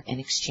share and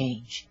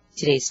exchange.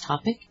 Today's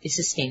topic is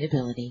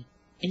sustainability.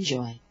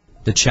 Enjoy.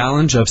 The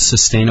challenge of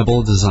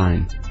sustainable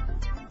design.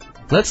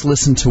 Let's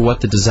listen to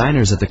what the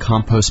designers at the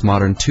Compost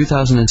Modern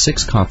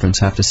 2006 conference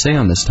have to say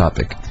on this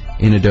topic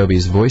in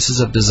Adobe's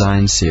Voices of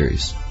Design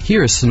series.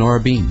 Here is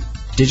Sonora Bean.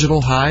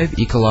 Digital Hive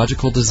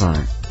Ecological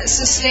Design.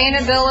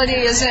 Sustainability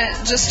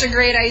isn't just a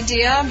great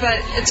idea, but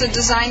it's a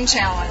design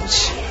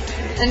challenge.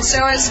 And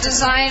so as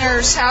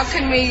designers, how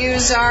can we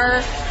use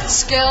our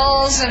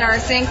skills and our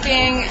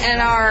thinking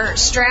and our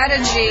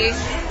strategy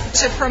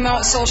to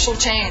promote social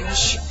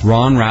change?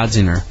 Ron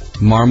Radziner,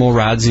 Marmol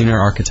Radziner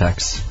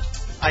Architects.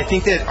 I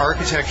think that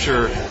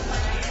architecture,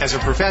 as a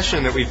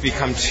profession, that we've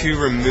become too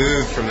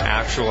removed from the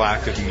actual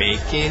act of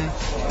making,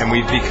 and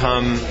we've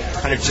become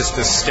kind of just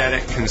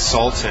aesthetic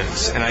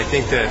consultants. And I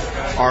think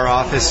that our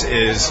office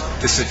is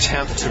this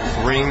attempt to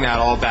bring that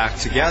all back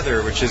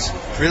together, which is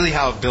really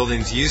how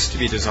buildings used to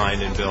be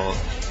designed and built,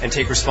 and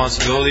take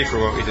responsibility for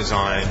what we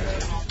design.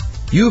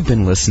 You have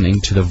been listening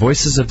to the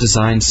Voices of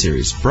Design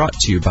series brought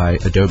to you by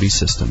Adobe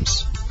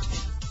Systems.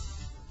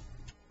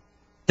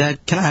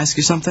 Dad, can I ask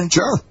you something?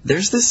 Sure.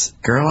 There's this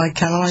girl I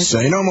kind of like.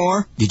 Say no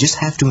more. You just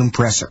have to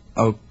impress her.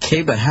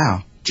 Okay, but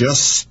how?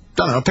 Just, I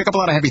don't know, pick up a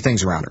lot of heavy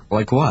things around her.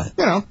 Like what?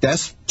 You know,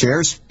 desks,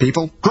 chairs,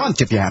 people.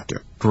 Grunt if you have to.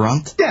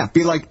 Grunt? Yeah,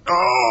 be like,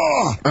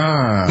 oh!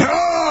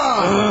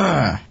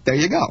 There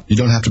you go. You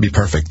don't have to be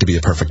perfect to be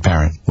a perfect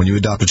parent. When you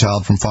adopt a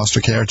child from foster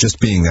care, just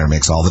being there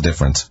makes all the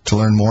difference. To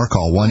learn more,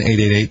 call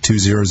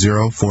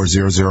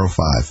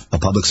 1-888-200-4005. A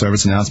public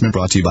service announcement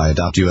brought to you by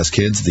Adopt U.S.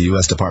 Kids, the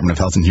U.S. Department of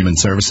Health and Human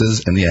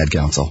Services, and the Ad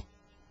Council.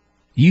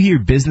 You hear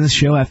business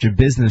show after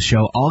business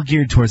show all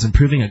geared towards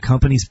improving a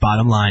company's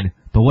bottom line.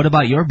 But what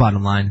about your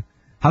bottom line?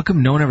 How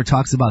come no one ever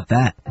talks about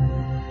that?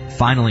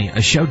 Finally,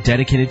 a show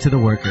dedicated to the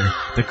worker.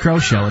 The Crow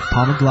Show with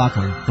Paul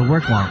McLaughlin, the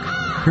Work Wonk.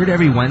 Heard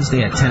every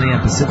Wednesday at 10 a.m.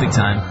 Pacific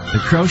Time, the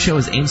Crow Show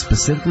is aimed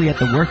specifically at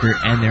the worker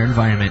and their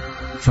environment.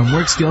 From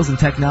work skills and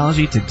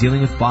technology to dealing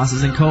with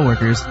bosses and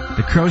coworkers,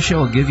 the Crow Show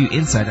will give you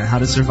insight on how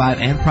to survive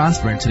and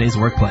prosper in today's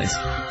workplace.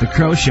 The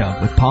Crow Show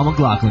with Paul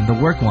McLaughlin, the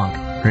Work Wonk.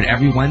 Heard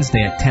every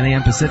Wednesday at 10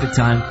 a.m. Pacific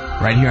Time,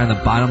 right here on the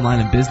Bottom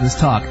Line of Business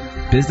Talk,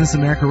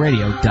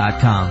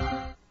 BusinessAmericaRadio.com.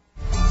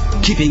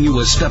 Keeping you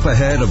a step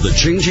ahead of the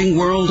changing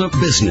world of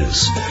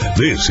business.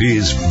 This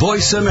is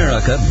Voice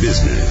America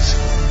Business.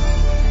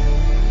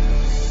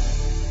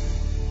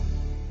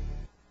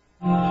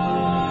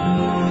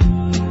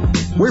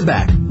 We're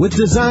back with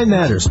Design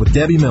Matters with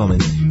Debbie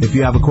Millman. If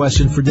you have a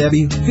question for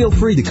Debbie, feel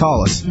free to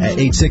call us at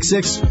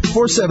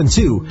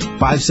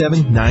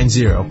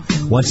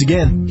 866-472-5790. Once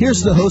again,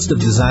 here's the host of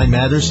Design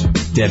Matters,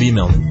 Debbie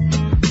Millman.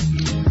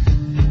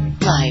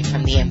 Live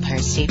from the Empire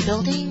State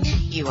Building,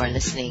 you are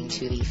listening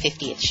to the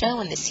 50th show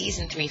and the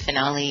Season 3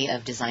 finale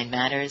of Design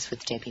Matters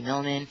with Debbie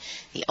Millman,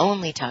 the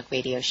only talk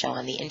radio show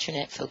on the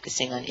Internet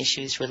focusing on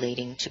issues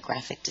relating to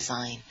graphic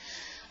design.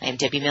 I am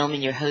Debbie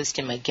Millman, your host,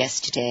 and my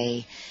guest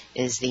today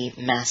is the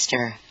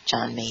master,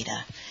 John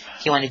Maeda.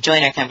 If you want to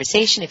join our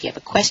conversation, if you have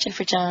a question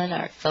for John,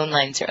 our phone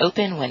lines are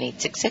open,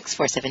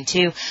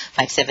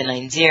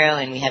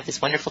 1-866-472-5790, and we have this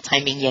wonderful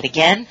timing yet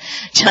again.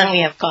 John,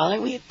 we have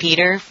caller. We have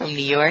Peter from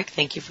New York.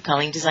 Thank you for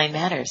calling Design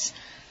Matters.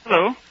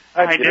 Hello.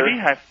 Hi, Debbie.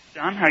 Hi,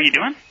 John. How are you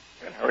doing?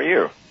 Good. How are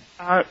you?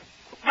 My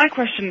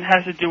question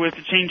has to do with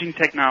the changing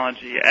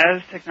technology.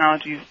 As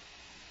technology's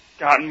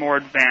gotten more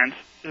advanced,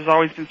 there's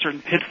always been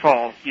certain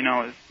pitfalls. You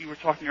know, as we were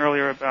talking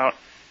earlier about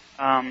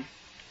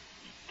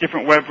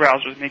different web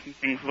browsers making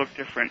things look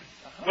different.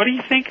 What do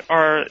you think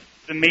are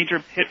the major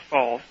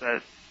pitfalls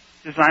that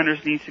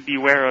designers need to be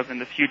aware of in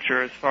the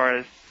future as far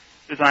as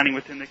designing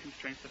within the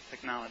constraints of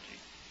technology?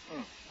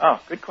 Oh,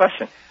 good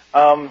question.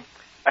 I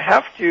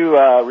have to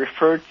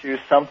refer to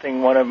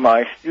something one of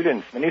my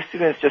students, my new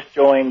students just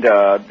joined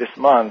this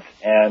month,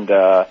 and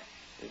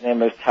his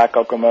name is Tak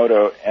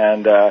Okamoto,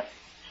 and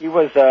he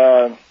was,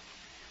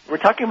 we're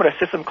talking about a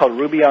system called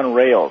Ruby on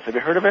Rails. Have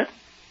you heard of it?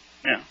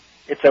 Yeah.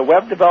 It's a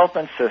web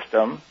development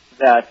system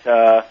that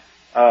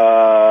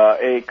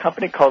a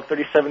company called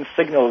 37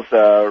 Signals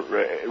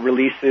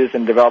releases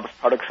and develops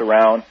products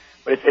around.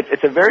 But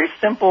it's a very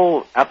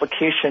simple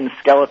application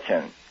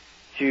skeleton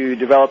to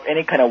develop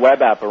any kind of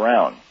web app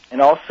around.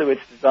 And also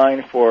it's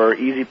designed for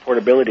easy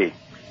portability.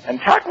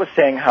 And Tak was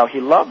saying how he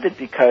loved it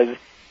because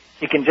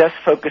he can just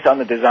focus on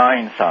the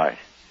design side.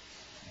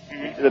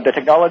 The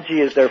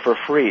technology is there for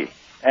free.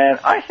 And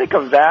I think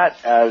of that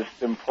as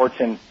the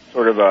important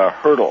sort of a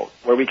hurdle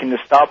where we can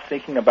just stop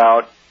thinking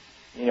about,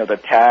 you know, the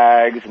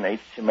tags and the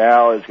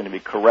HTML is going to be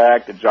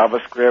correct, the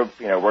JavaScript,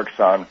 you know, works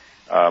on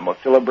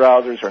Mozilla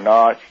browsers or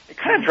not. It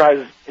kind of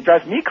drives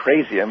me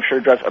crazy. I'm sure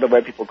it drives other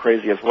web people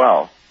crazy as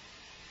well.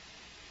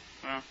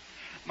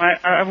 I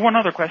have one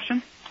other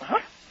question. Uh-huh.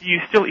 Do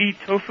you still eat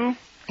tofu?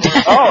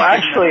 Oh,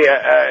 actually,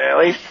 at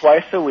least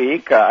twice a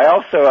week. I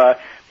also,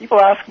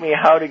 people ask me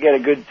how to get a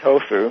good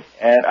tofu,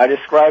 and I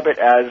describe it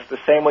as the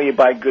same way you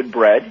buy good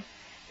bread.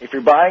 If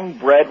you're buying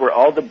bread where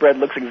all the bread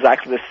looks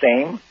exactly the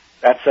same,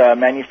 that's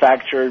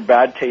manufactured,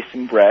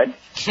 bad-tasting bread.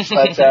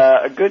 But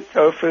a good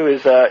tofu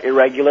is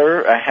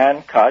irregular,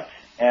 hand-cut,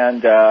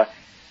 and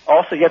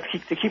also you have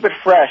to keep it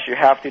fresh. You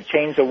have to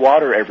change the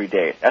water every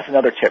day. That's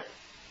another tip.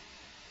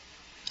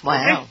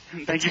 Wow.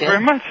 Okay. Thank you very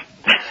much.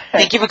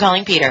 Thank you for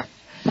calling, Peter.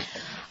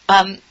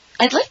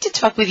 I'd like to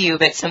talk with you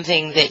about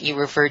something that you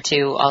referred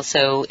to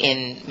also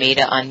in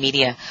Maeda on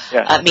Media,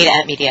 Maeda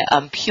at Media,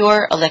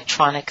 pure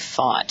electronic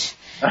thought.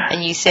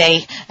 And you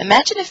say,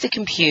 imagine if the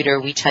computer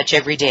we touch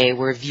every day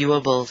were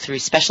viewable through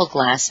special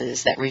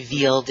glasses that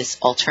reveal this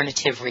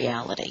alternative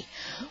reality.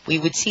 We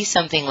would see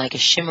something like a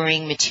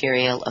shimmering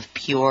material of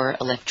pure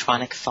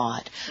electronic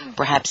thought,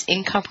 perhaps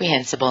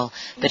incomprehensible,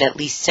 but at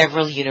least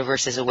several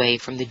universes away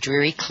from the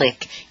dreary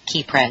click,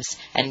 key press,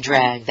 and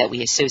drag that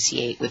we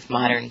associate with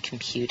modern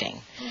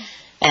computing.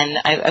 And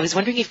I was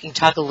wondering if you can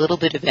talk a little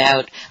bit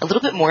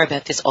more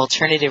about this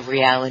alternative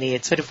reality.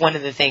 It's sort of one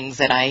of the things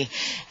that I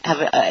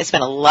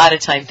spent a lot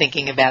of time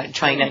thinking about and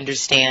trying to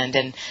understand,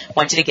 and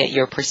wanted to get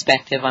your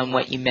perspective on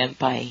what you meant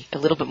by, a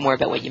little bit more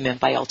about what you meant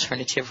by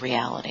alternative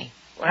reality.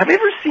 Well, have you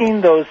ever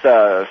seen those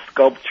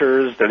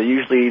sculptures that are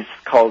usually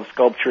called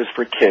sculptures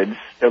for kids?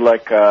 They're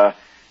like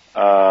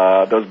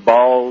those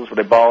balls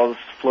where the balls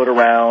float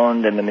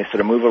around and then they sort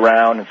of move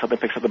around and something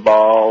picks up the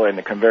ball and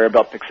the conveyor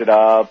belt picks it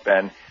up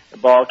and the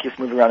ball keeps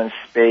moving around in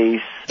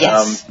space.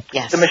 Yes.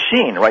 It's a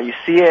machine, right? You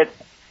see it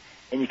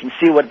and you can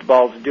see what the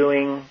ball's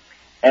doing.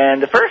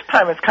 And the first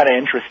time it's kind of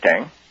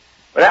interesting,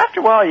 but after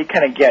a while you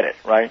kind of get it,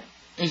 right?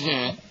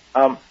 Mm-hmm.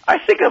 I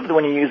think of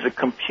when you use a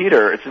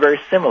computer, it's very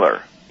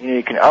similar.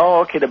 You can,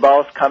 okay, the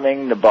ball's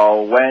coming, the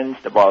ball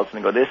went, the ball's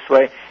going to go this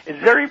way. It's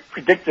very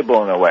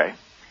predictable in a way.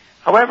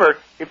 However,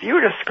 if you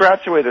were to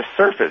scratch away the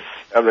surface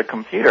of the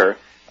computer,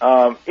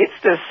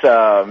 it's this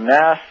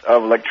mass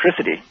of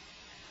electricity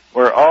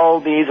where all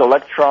these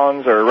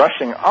electrons are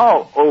rushing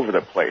all over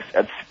the place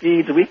at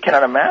speeds we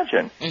cannot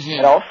imagine,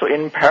 and also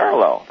in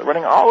parallel. They're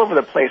running all over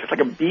the place.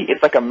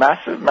 It's like a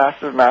massive,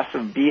 massive,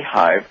 massive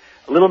beehive,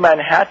 a little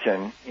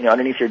Manhattan,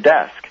 underneath your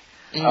desk.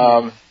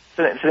 So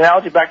the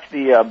analogy back to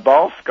the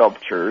ball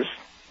sculptures,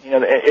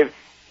 if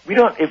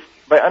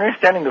by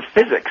understanding the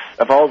physics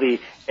of all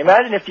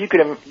imagine if you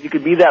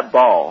could be that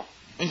ball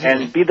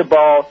and be the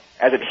ball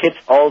as it hits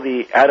all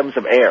the atoms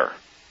of air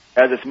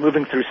as it's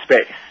moving through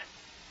space.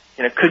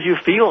 Could you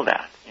feel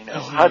that?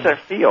 How does that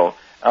feel?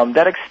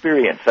 That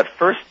experience, that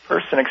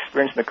first-person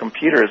experience in the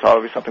computer is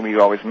always something we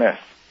always miss.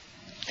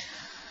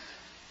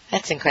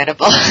 That's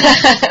incredible.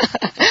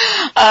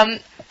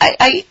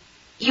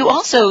 You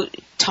also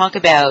talk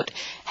about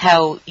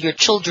how your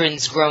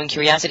children's growing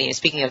curiosity,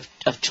 speaking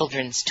of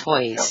children's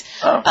toys,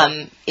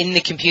 in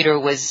the computer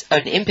was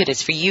an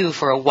impetus for you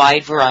for a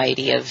wide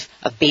variety of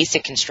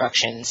basic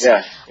constructions,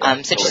 such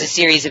as a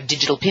series of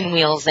digital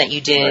pinwheels that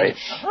you did.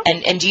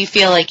 Right. And do you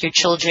feel like your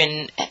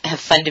children have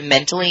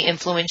fundamentally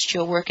influenced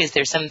your work? Is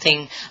there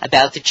something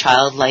about the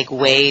childlike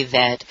way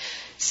that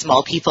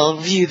small people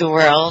view the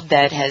world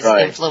that has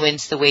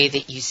influenced the way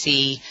that you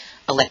see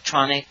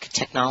electronic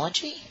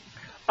technology?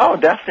 Oh,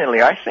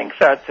 definitely. I think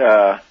that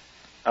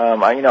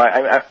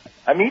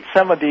I meet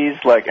some of these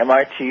like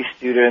MIT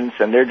students,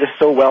 and they're just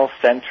so well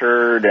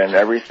centered and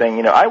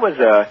everything. I was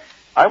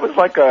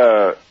like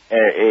a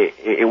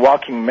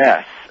walking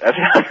mess as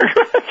an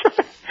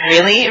undergraduate.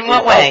 Really? In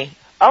what way?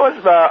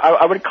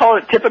 I would call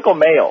it typical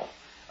male.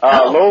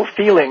 Low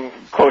feeling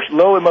quotient,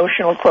 low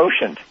emotional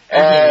quotient,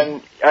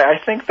 and I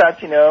think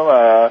that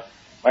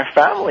my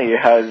family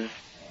has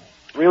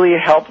really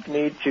helped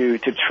me to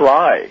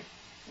try.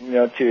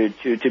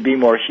 To be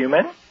more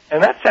human.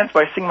 In that sense,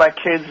 by seeing my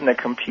kids in a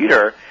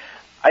computer,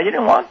 I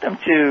didn't want them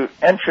to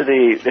enter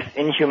this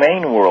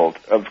inhumane world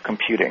of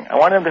computing. I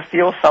wanted them to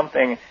feel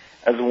something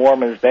as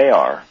warm as they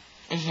are.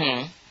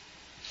 Mm-hmm.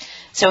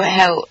 So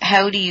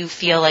how do you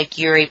feel like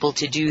you're able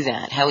to do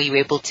that? How are you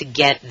able to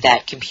get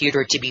that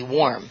computer to be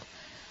warm?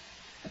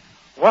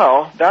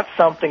 Well, that's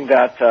something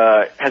that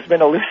has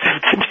been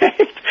elusive to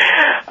date.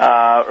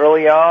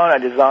 Early on, I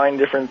designed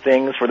different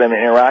things for them to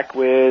interact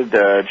with,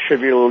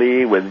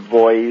 trivially with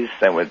voice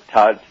and with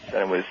touch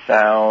and with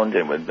sound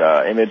and with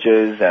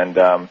images, and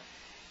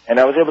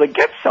I was able to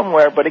get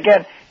somewhere. But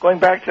again, going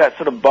back to that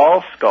sort of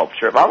ball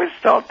sculpture, I've always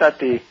felt that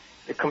the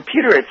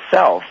computer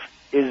itself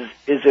is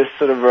this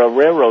sort of a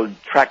railroad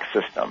track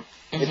system.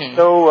 It's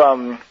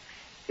so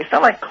it's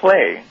not like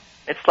clay.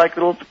 It's like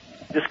little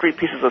discrete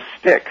pieces of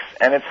sticks,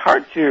 and it's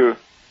hard to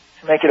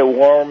make it a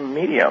warm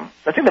medium.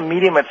 I think the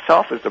medium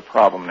itself is the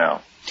problem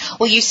now.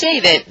 Well, you say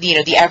that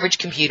the average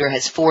computer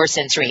has 4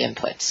 sensory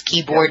inputs: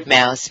 keyboard,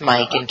 mouse,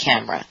 mic, and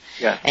camera.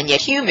 Yeah. And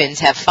yet humans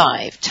have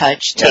 5: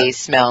 touch,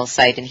 taste, smell,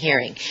 sight, and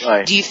hearing.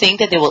 Right. Do you think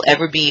that there will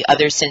ever be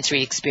other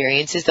sensory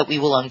experiences that we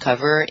will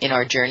uncover in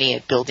our journey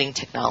at building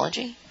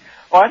technology?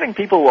 Well, I think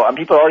people will.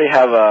 People already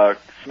have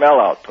smell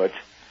output.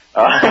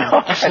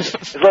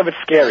 It's a little bit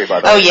scary,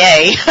 by the way. Oh,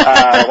 yay.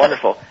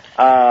 Wonderful.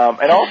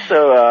 And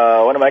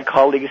also, one of my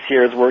colleagues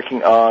here is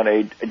working on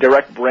a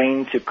direct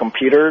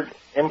brain-to-computer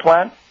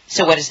implant.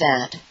 So what is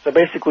that? So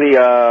basically,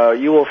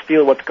 you will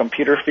feel what the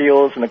computer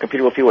feels, and the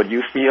computer will feel what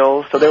you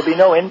feel. So there'll be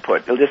no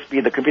input. It'll just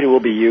be the computer will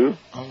be you.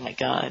 Oh, my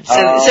God.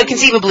 So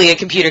conceivably, a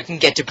computer can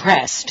get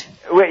depressed.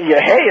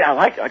 Yeah, hey,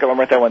 I can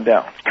write that one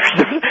down.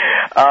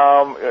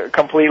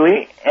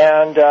 Completely.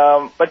 And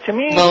but to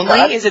me,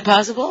 lonely, is it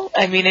possible?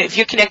 I mean, if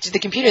you're connected to the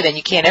computer, then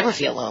you can't ever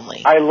feel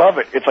lonely. I love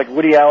it. It's like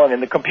Woody Allen in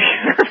the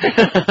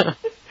computer.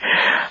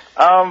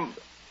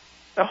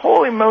 The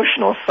whole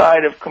emotional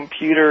side of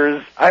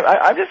computers,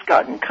 I've just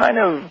gotten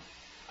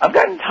I've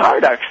gotten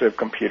tired actually of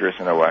computers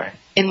in a way.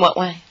 In what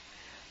way?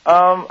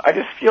 I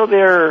just feel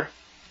they're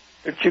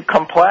too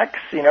complex.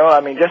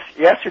 Just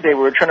yesterday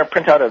we were trying to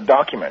print out a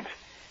document.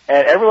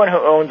 And everyone who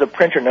owns a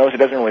printer knows it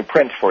doesn't really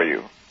print for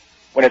you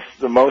when it's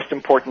the most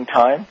important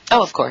time.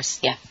 Oh, of course,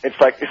 yeah. It's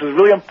like, this is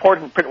really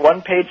important, print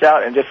one page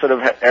out and just sort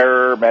of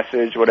error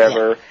message,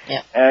 whatever.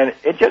 Yeah. And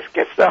it just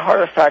gets the heart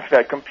of the fact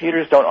that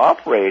computers don't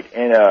operate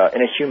in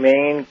a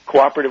humane,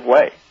 cooperative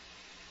way.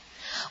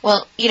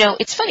 Well,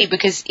 it's funny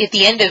because at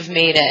the end of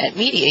Maeda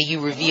Media, you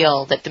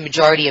reveal that the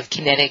majority of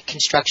kinetic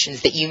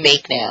constructions that you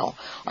make now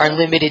are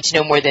limited to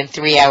no more than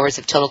 3 hours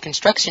of total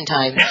construction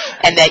time,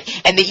 and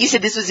that you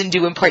said this was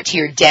due in part to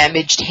your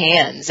damaged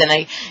hands. And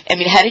I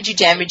mean, how did you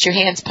damage your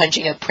hands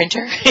punching a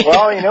printer?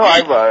 Well,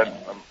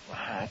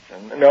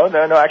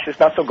 No, actually, it's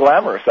not so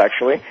glamorous,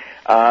 actually.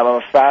 I'm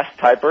a fast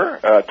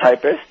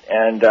typist,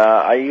 and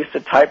I used to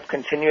type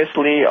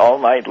continuously all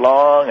night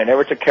long. I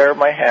never took care of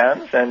my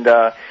hands, and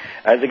as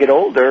I get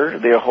older,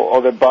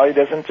 the body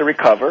doesn't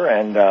recover,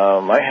 and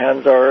my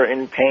hands are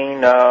in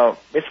pain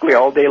basically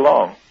all day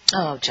long.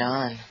 Oh,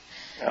 John.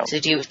 Yeah. So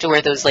do you have to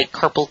wear those, like,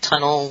 carpal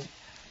tunnel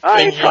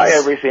I try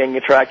everything.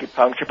 You try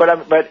acupuncture,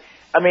 but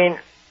I mean,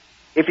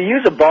 if you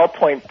use a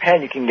ballpoint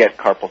pen, you can get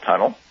carpal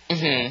tunnel.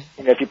 Mm-hmm.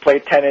 You know, if you play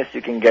tennis,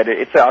 you can get it.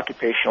 It's an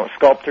occupational.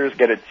 Sculptors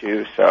get it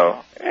too,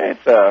 so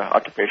it's an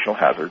occupational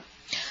hazard.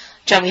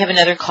 John, we have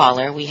another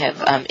caller. We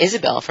have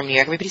Isabel from New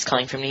York. Everybody's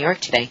calling from New York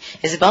today.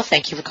 Isabel,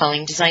 thank you for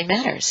calling Design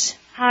Matters.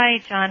 Hi,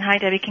 John. Hi,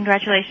 Debbie.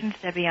 Congratulations,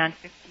 Debbie, on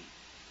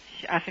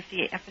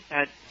 58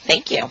 episodes.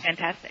 Thank you.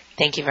 Fantastic.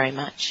 Thank you very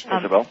much.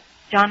 Isabel?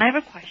 John, I have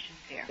a question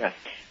here. Yes.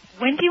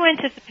 When do you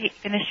anticipate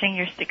finishing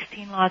your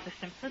 16 Laws of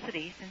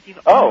Simplicity, since you've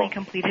only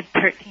completed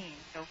 13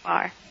 so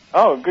far?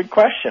 Oh, good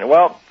question.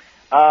 Well,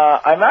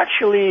 I'm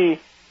actually,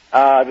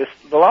 the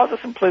Laws of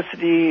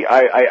Simplicity,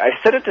 I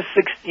set it to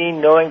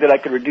 16 knowing that I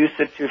could reduce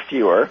it to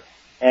fewer,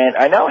 and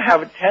I now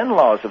have 10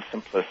 Laws of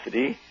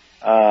Simplicity.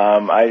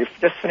 I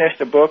just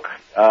finished a book,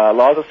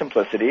 Laws of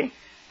Simplicity,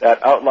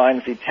 that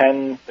outlines the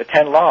 10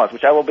 laws,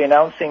 which I will be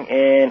announcing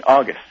in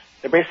August.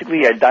 They're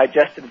basically a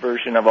digested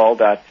version of all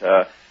that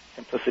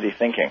simplicity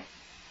thinking.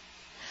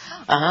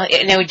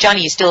 Now,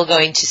 Johnny, are you still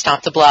going to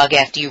stop the blog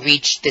after you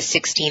reach the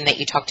 16 that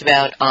you talked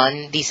about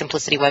on the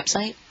Simplicity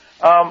website?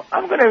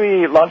 I'm going to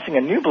be launching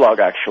a new blog,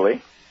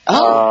 actually.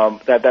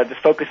 That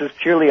just focuses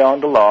purely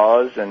on the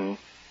laws, and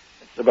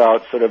it's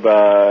about sort of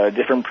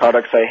different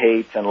products I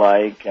hate and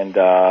like, and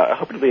I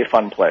hope it'll be a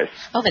fun place.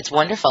 Oh, that's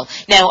wonderful.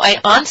 Now,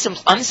 on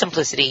the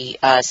Simplicity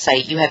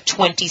site, you have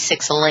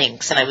 26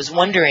 links, and I was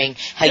wondering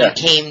how you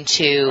came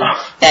to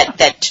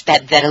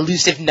that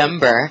elusive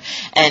number,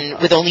 and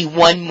with only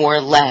one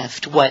more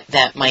left, what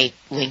that might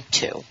link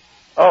to.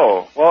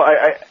 Oh, well,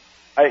 I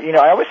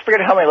always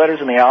forget how many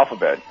letters in the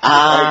alphabet.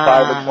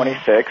 25 or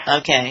 26.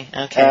 Okay.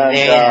 And, there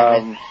you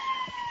have it.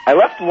 I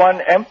left one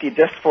empty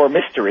just for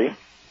mystery.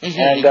 Mm-hmm.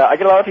 And I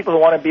get a lot of people who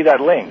want to be that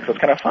link, so it's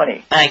kind of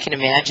funny. I can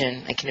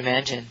imagine.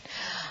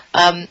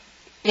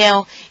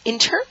 Now, in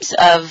terms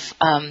of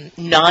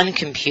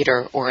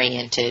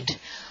non-computer-oriented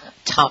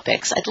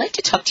topics, I'd like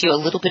to talk to you a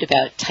little bit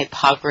about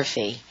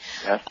typography.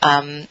 Yes.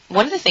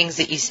 One of the things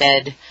that you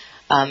said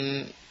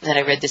that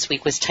I read this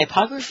week was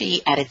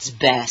typography at its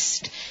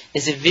best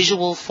is a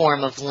visual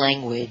form of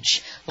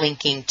language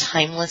linking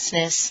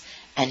timelessness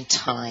and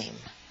time.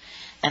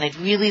 And I'd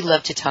really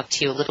love to talk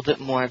to you a little bit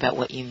more about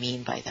what you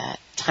mean by that.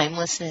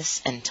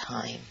 Timelessness and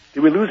time.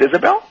 Did we lose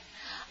Isabel?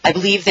 I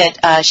believe that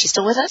she's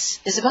still with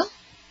us. Isabel?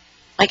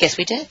 I guess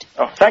we did.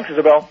 Oh, thanks,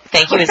 Isabel.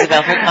 Thank you,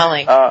 Isabel, for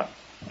calling.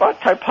 About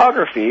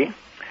typography,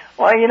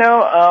 well, I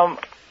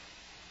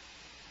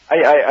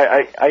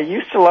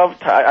used to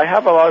love, I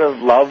have a lot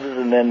of loves,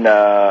 and then,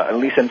 at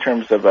least in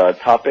terms of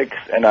topics,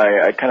 and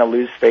I kind of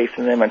lose faith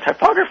in them. And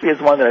typography is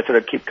one that I sort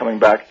of keep coming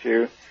back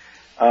to.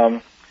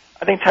 I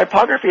think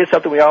typography is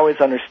something we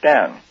always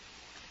understand.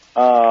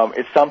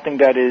 It's something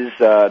that is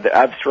the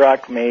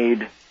abstract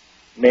made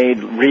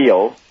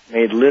real,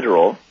 made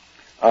literal.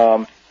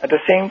 At the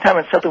same time,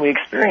 it's something we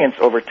experience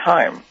over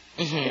time.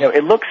 Mm-hmm.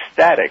 It looks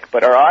static,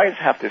 but our eyes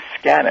have to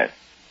scan it.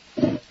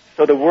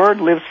 So the word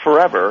lives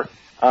forever,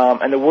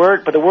 and the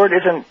word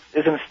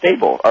isn't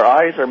stable. Our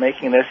eyes are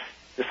making this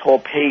whole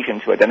page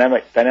into a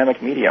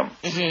dynamic medium.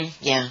 Mm-hmm.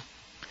 Yeah.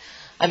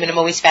 I mean, I'm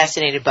always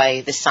fascinated by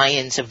the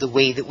science of the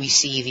way that we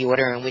see, the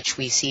order in which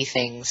we see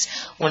things.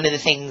 One of the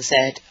things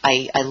that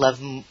I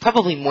love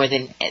probably more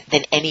than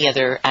any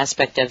other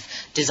aspect of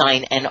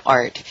design and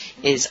art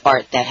is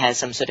art that has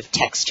some sort of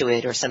text to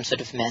it or some sort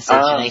of message.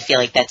 And I feel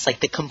like that's like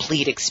the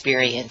complete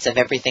experience of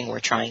everything we're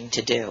trying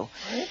to do.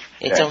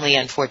 It's only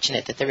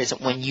unfortunate that there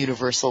isn't one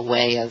universal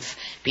way of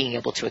being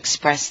able to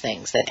express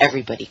things that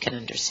everybody can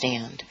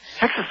understand.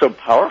 Text is so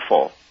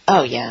powerful.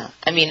 Oh, yeah.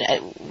 I mean,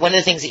 one of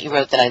the things that you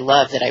wrote that I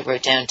love, that I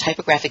wrote down,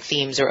 typographic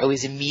themes are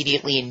always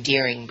immediately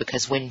endearing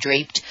because when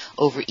draped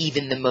over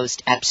even the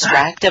most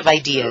abstract of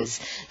ideas,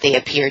 they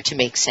appear to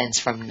make sense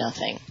from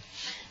nothing.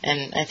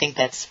 And I think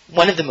that's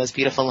one of the most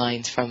beautiful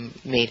lines from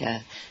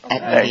Maeda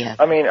at Media.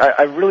 I mean,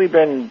 I've really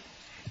been,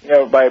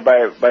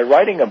 by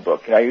writing a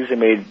book, and I usually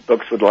made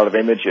books with a lot of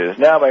images.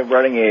 Now by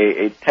writing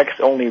a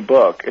text-only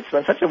book, it's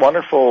been such a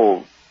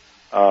wonderful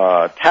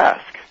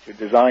task to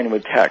design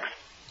with text.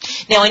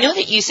 Now, I know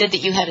that you said that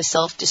you had a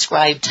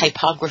self-described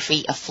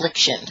typography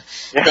affliction,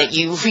 that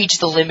you reached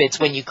the limits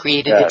when you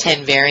created the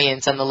 10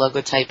 variants on the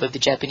logotype of the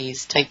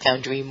Japanese type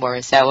foundry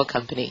Morisawa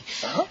company.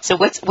 So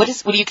what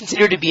do you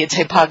consider to be a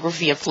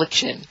typography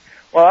affliction?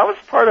 Well, I was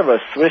part of a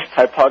Swiss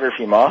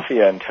typography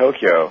mafia in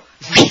Tokyo.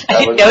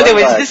 I didn't know there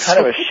was this kind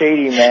of a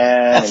shady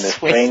man in the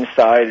strange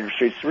side of the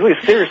streets, really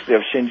seriously,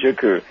 of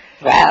Shinjuku.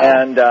 Wow.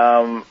 And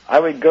I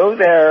would go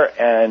there,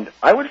 and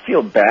I would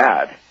feel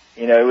bad.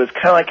 It was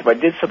kind of like if I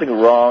did something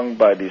wrong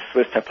by these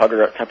Swiss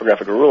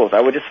typographical rules, I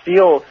would just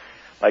feel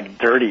like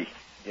dirty.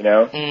 you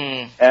know?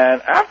 And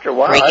after a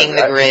while... Breaking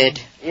the grid.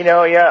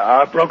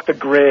 I broke the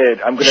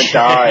grid. I'm going to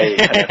die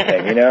kind of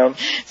thing, you know?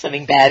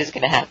 Something bad is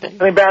going to happen.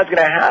 Something bad is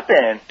going to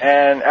happen.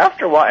 And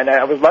after a while, and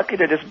I was lucky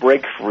to just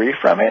break free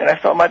from it, and I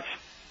felt much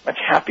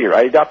happier.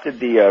 I adopted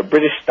the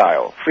British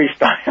style,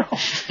 freestyle.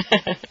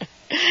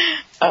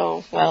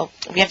 Oh, well,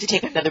 we have to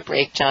take another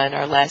break, John,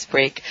 our last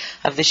break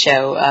of the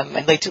show.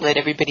 I'd like to let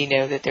everybody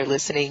know that they're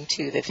listening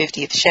to the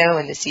 50th show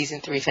and the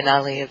Season 3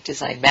 finale of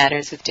Design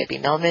Matters with Debbie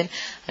Millman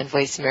on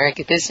Voice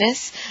America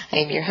Business. I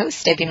am your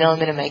host, Debbie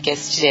Millman, and my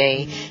guest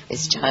today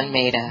is John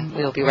Maeda.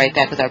 We will be right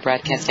back with our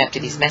broadcast after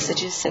these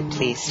messages, so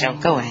please don't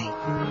go away.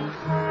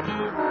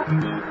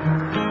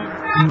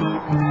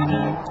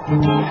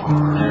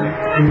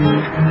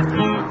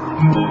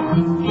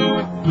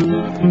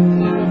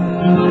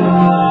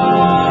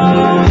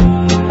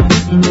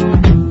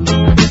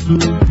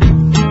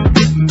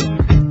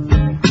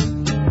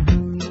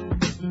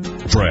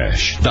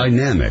 Fresh,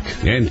 dynamic,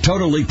 and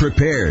totally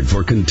prepared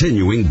for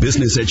continuing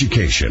business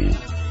education.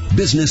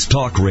 Business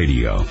Talk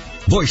Radio.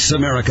 Voice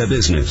America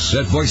Business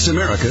at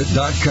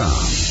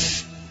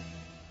voiceamerica.com.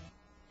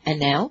 And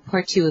now,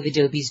 part 2 of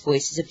Adobe's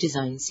Voices of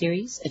Design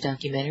series, a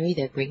documentary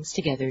that brings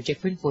together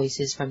different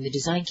voices from the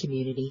design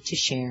community to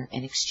share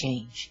and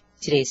exchange.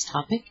 Today's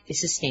topic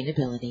is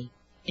sustainability.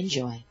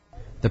 Enjoy.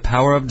 The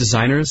power of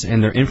designers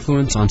and their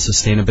influence on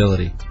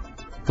sustainability.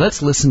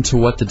 Let's listen to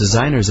what the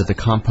designers at the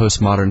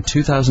Compost Modern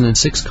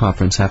 2006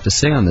 conference have to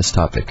say on this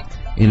topic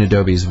in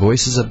Adobe's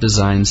Voices of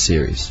Design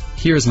series.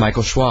 Here is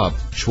Michael Schwab,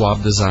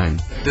 Schwab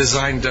Design.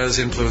 Design does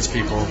influence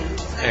people,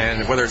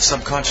 and whether it's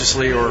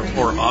subconsciously or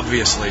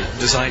obviously,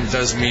 design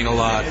does mean a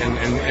lot, and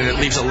it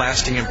leaves a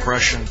lasting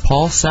impression.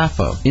 Paul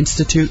Sappho,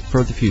 Institute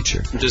for the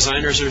Future.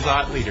 Designers are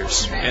thought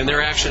leaders, and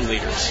they're action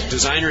leaders.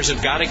 Designers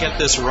have got to get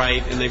this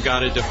right, and they've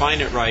got to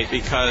define it right,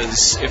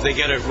 because if they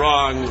get it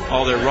wrong,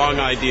 all their wrong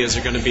ideas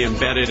are going to be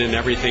embedded in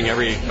everything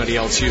everybody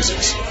else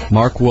uses.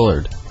 Mark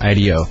Woolard,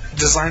 IDEO.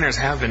 Designers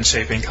have been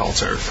shaping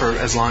culture for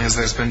as long as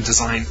there's been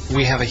design.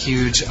 We have a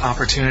huge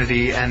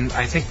opportunity, and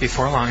I think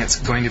before long it's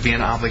going to be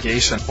an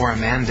obligation or a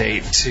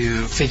mandate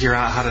to figure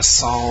out how to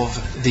solve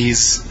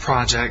these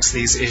projects,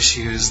 these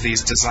issues,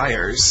 these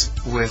desires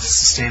with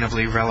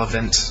sustainably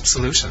relevant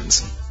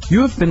solutions.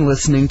 You have been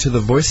listening to the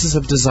Voices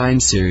of Design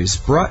series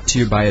brought to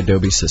you by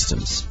Adobe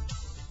Systems.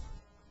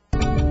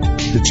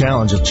 The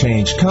challenge of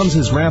change comes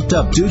as ramped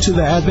up due to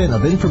the advent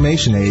of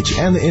information age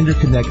and the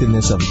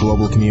interconnectedness of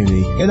global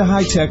community. In a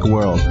high-tech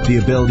world, the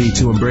ability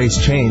to embrace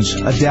change,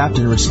 adapt,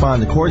 and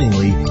respond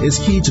accordingly is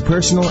key to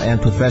personal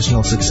and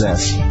professional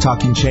success.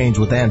 Talking Change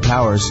with Ann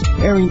Powers,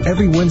 airing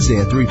every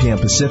Wednesday at 3 p.m.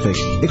 Pacific,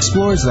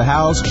 explores the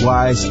hows,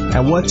 whys,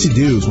 and what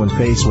to-dos when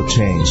faced with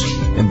change.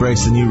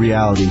 Embrace the new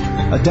reality.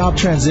 Adopt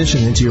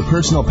transition into your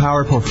personal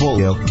power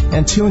portfolio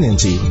and tune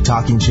into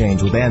Talking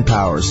Change with Ann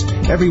Powers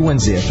every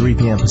Wednesday at 3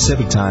 p.m.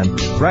 Pacific Time,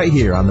 right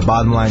here on the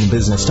Bottom Line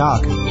Business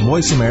Talk,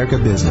 Voice America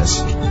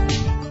Business.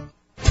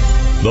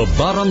 The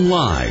Bottom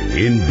Line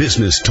in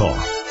Business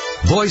Talk,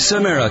 Voice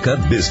America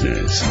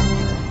Business.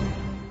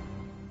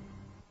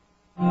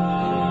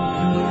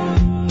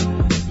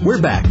 We're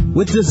back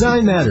with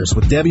Design Matters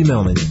with Debbie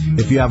Millman.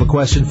 If you have a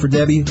question for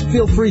Debbie,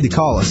 feel free to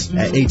call us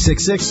at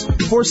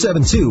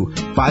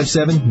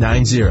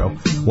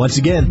 866-472-5790. Once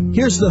again,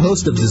 here's the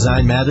host of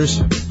Design Matters,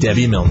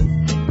 Debbie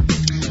Millman.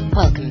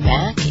 Welcome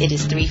back. It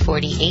is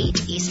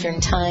 3:48 Eastern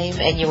Time,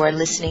 and you are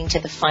listening to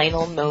the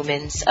final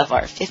moments of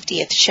our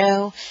 50th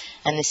show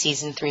and the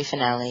Season 3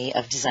 finale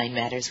of Design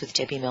Matters with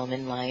Debbie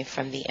Millman, live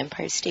from the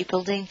Empire State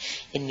Building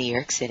in New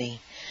York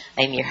City.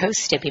 I'm your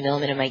host, Debbie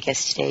Millman, and my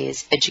guest today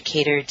is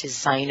educator,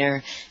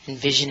 designer, and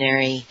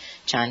visionary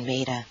John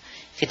Maeda.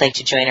 If you'd like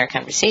to join our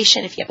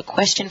conversation, if you have a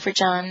question for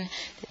John,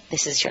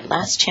 this is your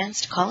last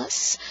chance to call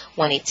us,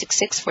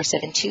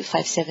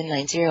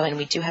 1-866-472-5790. And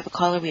we do have a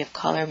caller. We have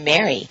caller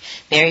Mary.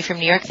 Mary from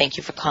New York, thank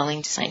you for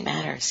calling Design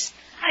Matters.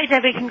 Hi,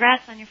 Debbie.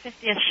 Congrats on your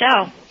 50th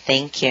show.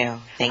 Thank you.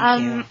 Thank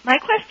you. My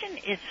question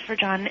is for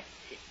John.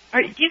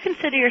 Do you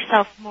consider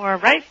yourself more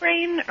right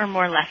brain or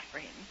more left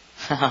brain?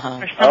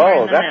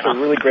 Oh, that's a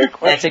really great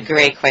question. That's a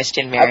great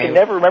question, Mary. I can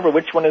never remember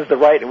which one is the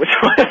right and which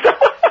one is the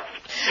left.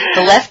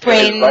 The left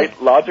brain...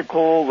 Right,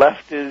 logical,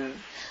 left is...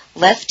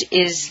 Left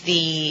is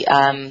the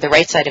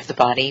right side of the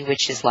body,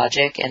 which is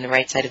logic, and the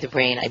right side of the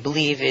brain, I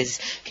believe,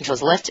 controls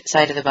the left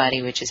side of the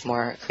body, which is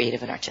more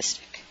creative and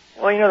artistic.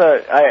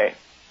 Well,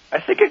 I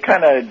think it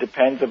kind of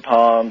depends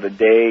upon the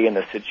day and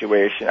the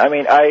situation. I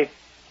mean, I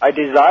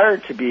desire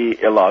to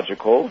be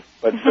illogical,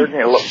 but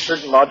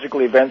certain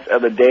logical events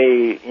of the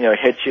day,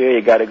 hit you.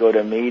 You got to go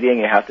to a meeting.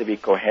 You have to be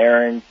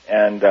coherent,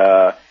 and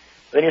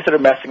then you're sort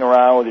of messing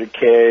around with your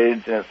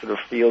kids, and it sort of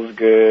feels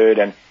good.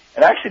 And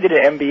I actually did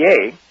an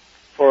MBA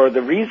for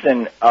the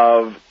reason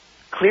of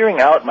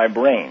clearing out my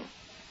brain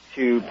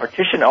to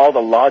partition all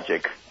the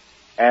logic,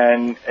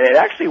 and it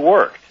actually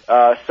worked.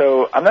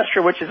 So I'm not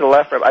sure which is the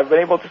left. I've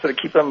been able to sort of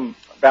keep them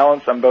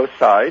balanced on both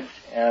sides,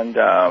 and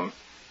I'm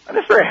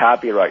just very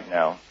happy right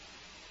now.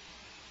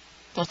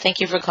 Well, thank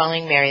you for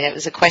calling, Mary. That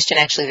was a question,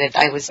 actually, that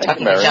I was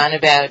talking to John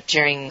about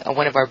during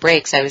one of our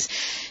breaks. I was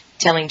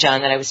telling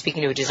John that I was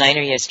speaking to a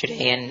designer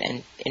yesterday,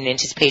 and in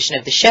anticipation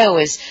of the show,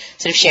 was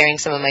sort of sharing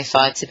some of my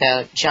thoughts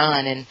about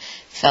John, and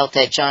felt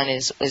that John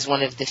is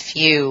one of the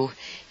few,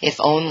 if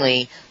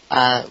only,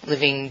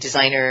 living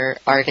designer,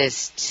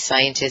 artists,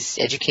 scientists,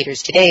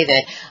 educators today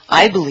that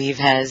I believe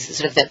has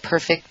sort of that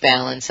perfect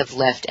balance of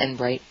left and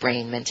right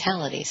brain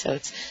mentality. So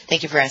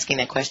thank you for asking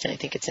that question. I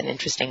think it's an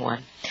interesting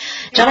one.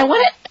 John,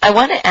 I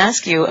want to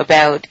ask you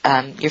about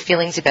your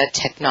feelings about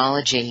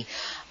technology.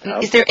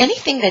 Is there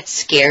anything that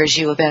scares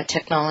you about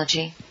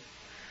technology?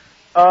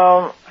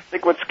 I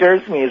think what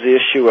scares me is the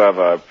issue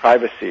of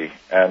privacy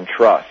and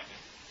trust,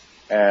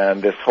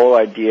 and this whole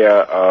idea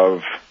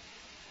of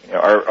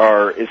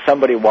is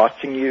somebody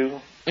watching you?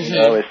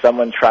 Mm-hmm. Is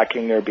someone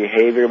tracking your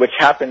behavior? Which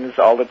happens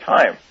all the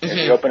time. Mm-hmm. If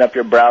you open up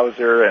your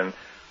browser and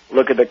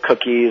look at the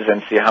cookies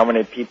and see how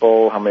many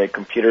people, how many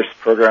computers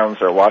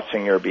programs are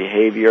watching your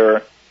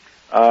behavior,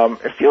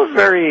 it feels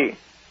very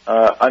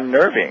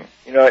unnerving.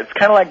 It's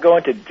kind of like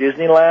going to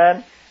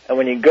Disneyland, and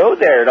when you go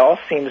there, it all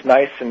seems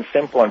nice and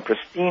simple and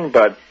pristine,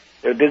 but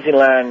they're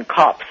Disneyland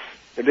cops.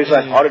 They're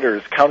Disneyland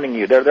auditors counting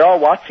you. They're all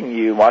watching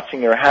you,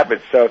 watching your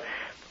habits. So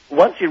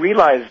once you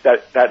realize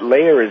that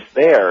layer is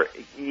there,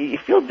 you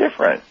feel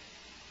different.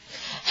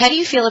 How do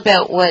you feel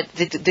about what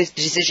the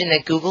decision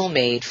that Google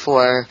made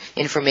for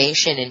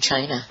information in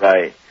China?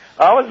 Right.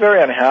 I was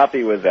very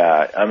unhappy with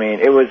that. I mean,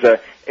 it was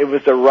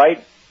the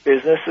right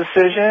business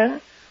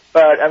decision,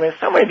 but I mean,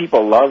 so many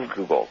people love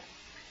Google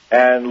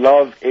and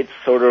love its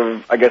sort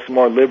of, I guess,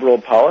 more liberal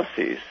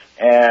policies.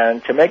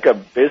 And to make a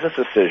business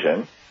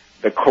decision,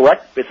 the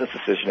correct business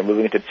decision of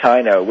moving into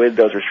China with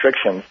those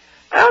restrictions,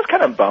 I was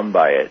kind of bummed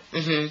by it.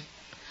 Mm-hmm.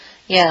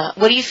 Yeah.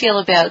 What do you feel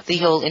about the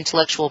whole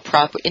intellectual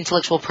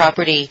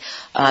property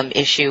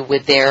issue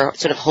with their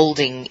sort of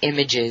holding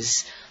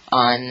images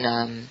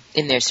on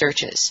in their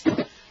searches?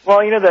 Well,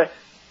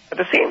 at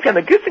the same time,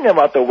 the good thing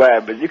about the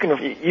web is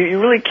you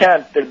really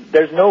can't.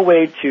 There's no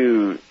way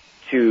to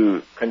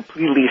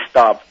completely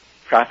stop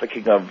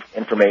trafficking of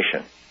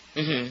information.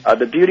 Mm-hmm.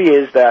 The beauty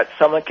is that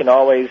someone can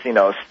always,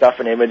 stuff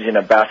an image in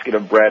a basket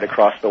of bread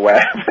across the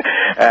web.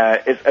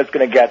 It's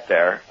going to get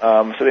there.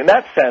 So in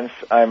that sense,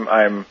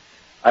 I'm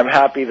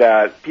happy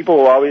that people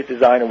will always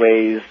design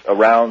ways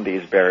around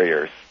these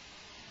barriers.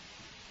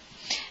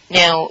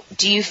 Now,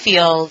 do you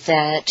feel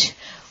that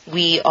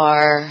we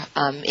are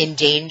in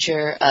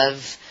danger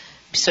of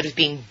sort of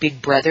being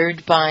big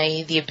brothered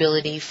by the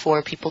ability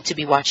for people to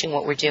be watching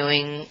what we're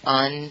doing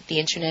on the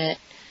internet?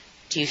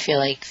 Do you feel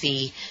like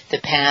the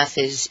path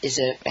is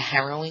a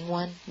harrowing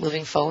one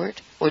moving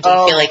forward? Or do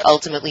you feel like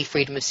ultimately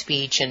freedom of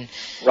speech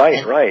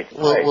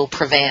will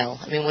prevail?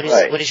 I mean, what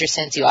is your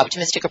sense? Are you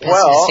optimistic or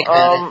pessimistic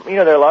about it?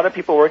 There are a lot of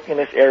people working in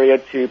this area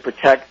to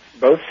protect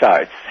both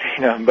sides,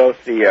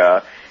 both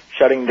the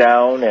shutting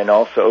down and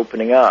also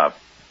opening up.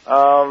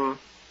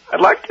 I'd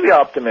like to be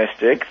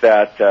optimistic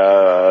that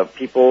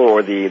people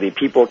or the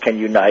people can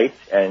unite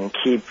and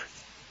keep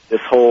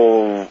this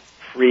whole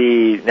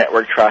free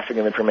network traffic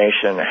of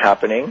information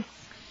happening.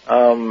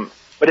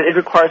 But it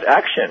requires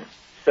action.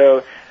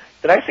 So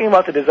the nice thing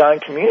about the design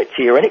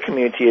community or any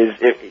community is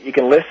you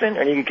can listen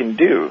and you can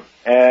do.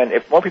 And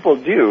if more people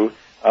do,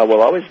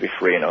 we'll always be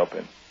free and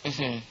open.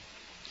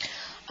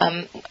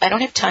 Mm-hmm. I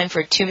don't have time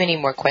for too many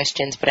more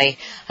questions, but I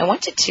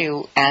wanted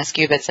to ask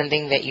you about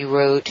something that you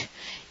wrote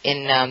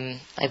in,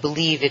 I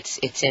believe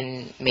it's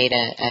in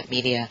Maeda at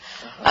Media.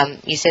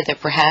 You said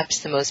that perhaps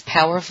the most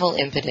powerful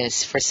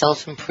impetus for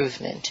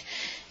self-improvement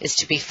is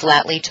to be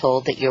flatly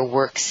told that your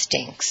work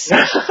stinks.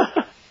 And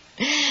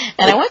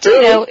I want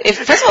to know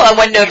first of all, I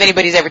want to know if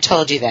anybody's ever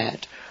told you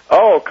that.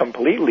 Oh,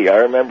 completely. I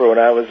remember when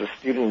I was a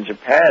student in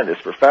Japan,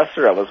 this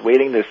professor, I was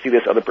waiting to see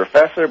this other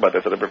professor, but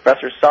this other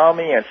professor saw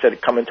me and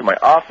said, come into my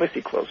office.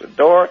 He closed the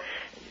door,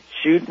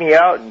 chewed me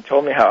out, and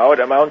told me how I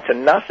would amount to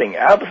nothing,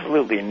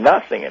 absolutely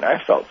nothing, and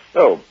I felt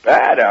so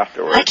bad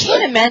afterwards. I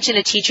can't imagine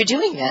a teacher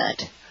doing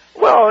that.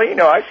 Well,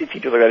 I see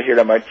teachers like that here at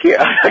MIT.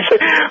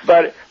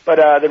 but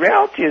the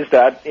reality is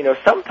that,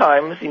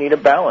 sometimes you need a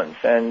balance,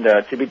 and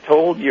to be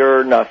told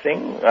you're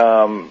nothing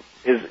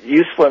is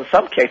useful in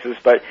some cases,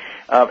 but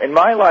in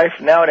my life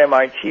now at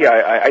MIT,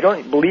 I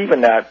don't believe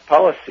in that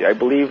policy. I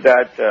believe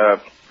that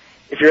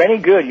if you're any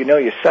good,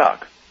 you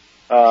suck.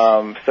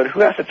 So who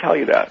has to tell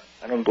you that?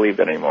 I don't believe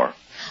that anymore.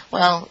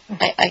 Well,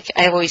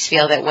 I always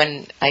feel that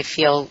when I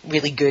feel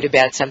really good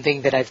about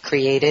something that I've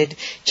created,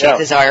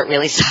 chances are it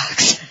really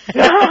sucks.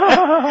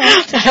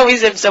 I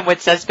always am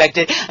somewhat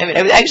suspected. I mean,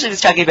 I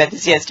was talking about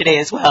this yesterday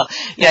as well.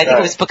 I think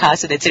it was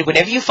Picasso that said,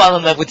 whenever you fall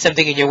in love with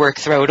something in your work,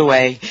 throw it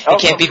away.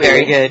 It can't be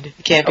very good.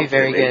 It can't be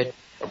very good.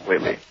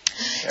 Completely.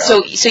 Yeah.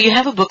 So you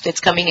have a book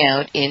that's coming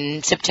out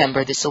in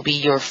September. This will be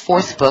your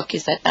fourth book.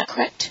 Is that not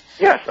correct?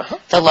 Yes.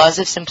 The Laws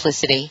of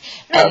Simplicity.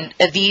 Yeah. And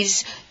are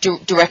these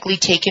directly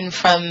taken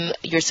from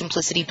your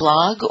Simplicity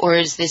blog, or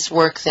is this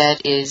work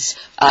that is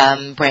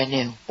brand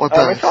new, or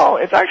both?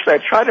 It's actually, I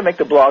tried to make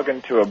the blog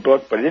into a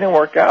book, but it didn't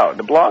work out.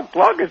 The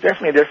blog is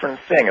definitely a different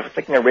thing. It's like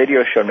taking a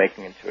radio show and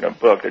making it into a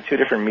book. They're two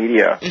different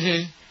media.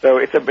 Mm-hmm. So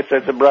it's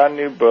a brand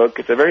new book.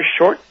 It's a very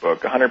short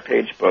book,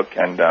 100-page book,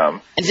 and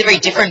it's a very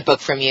different book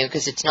from you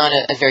because it's not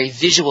a very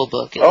visual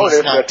book.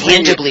 It's not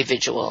tangibly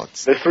visual.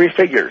 There's 3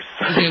 figures.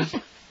 Mm-hmm.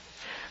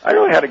 I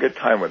really had a good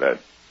time with it.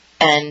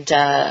 And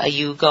are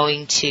you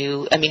going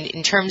to? I mean,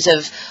 in terms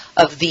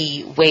of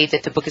the way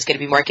that the book is going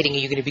to be marketing, are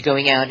you going to be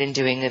going out and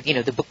doing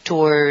the book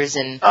tours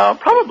and?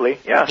 Probably,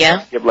 yeah.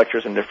 Yeah. Give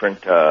lectures in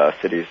different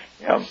cities.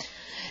 Yeah.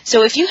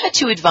 So if you had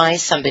to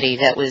advise somebody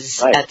that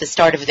was at the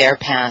start of their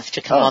path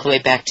to come all the way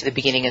back to the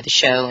beginning of the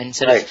show and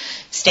sort of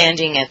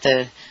standing at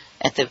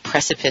the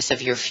precipice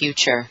of your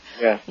future,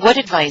 what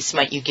advice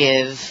might you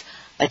give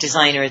a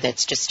designer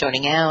that's just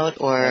starting out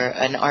or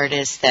an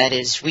artist that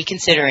is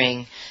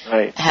reconsidering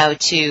how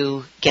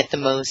to get the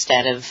most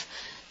out of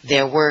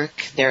their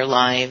work, their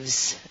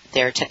lives,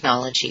 their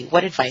technology?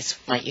 What advice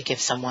might you give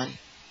someone?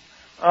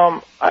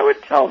 I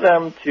would tell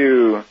them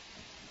to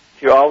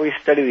always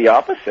study the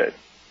opposite.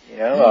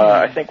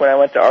 I think when I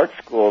went to art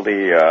school,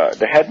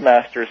 the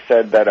headmaster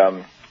said that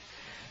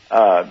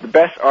the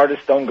best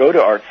artists don't go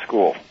to art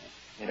school.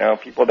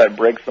 People that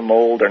break the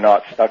mold are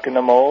not stuck in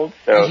the mold.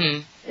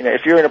 So,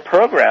 if you're in a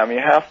program, you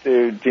have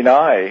to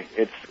deny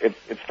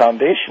its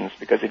foundations,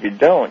 because if you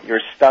don't,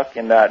 you're stuck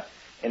in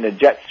the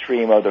jet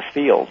stream of the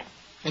field.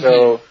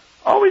 So,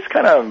 always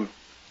kind of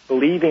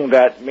believing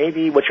that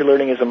maybe what you're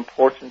learning is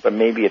important, but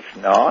maybe it's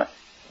not,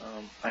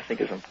 I think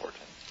is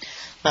important.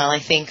 Well, I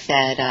think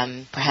that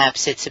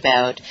perhaps it's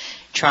about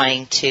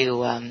trying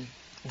to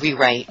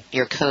rewrite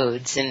your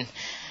codes. And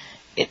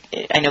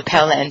I know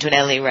Paola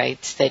Antonelli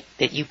writes that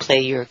you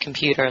play your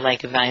computer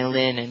like a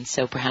violin, and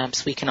so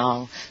perhaps we can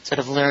all sort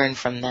of learn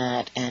from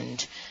that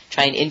and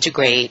try and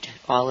integrate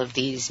all of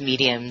these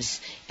mediums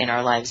in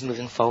our lives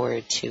moving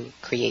forward to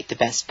create the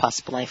best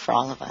possible life for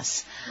all of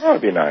us. That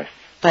would be nice.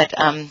 But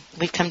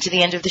we've come to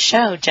the end of the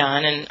show,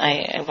 John, and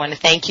I want to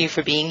thank you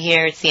for being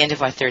here. It's the end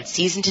of our 3rd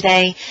season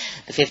today,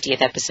 the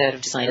 50th episode of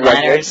Design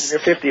Matters.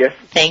 Your 50th.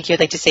 Thank you. I'd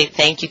like to say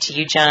thank you to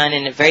you, John,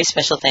 and a very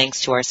special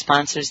thanks to our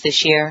sponsors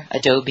this year,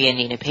 Adobe and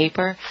Nina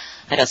Paper.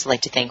 I'd also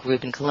like to thank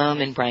Ruben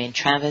Colomb and Brian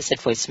Travis at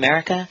Voice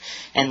America,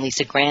 and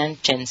Lisa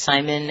Grant, Jen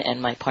Simon,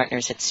 and my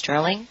partners at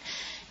Sterling.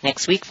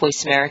 Next week,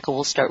 Voice America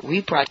will start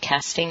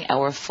rebroadcasting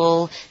our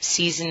full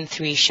Season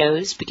 3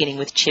 shows, beginning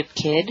with Chip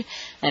Kidd,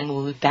 and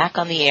we'll be back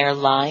on the air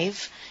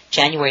live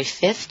January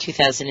 5th,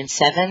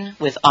 2007,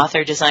 with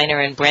author, designer,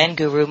 and brand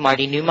guru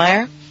Marty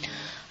Neumeier.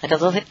 I'd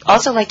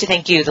also like to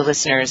thank you, the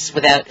listeners,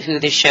 without who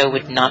this show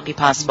would not be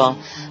possible.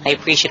 I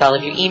appreciate all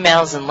of your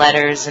emails and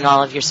letters and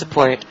all of your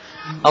support.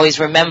 Always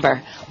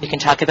remember, we can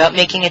talk about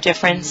making a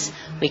difference,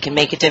 we can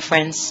make a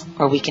difference,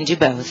 or we can do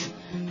both.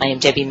 I am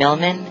Debbie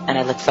Millman, and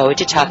I look forward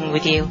to talking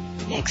with you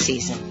next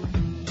season.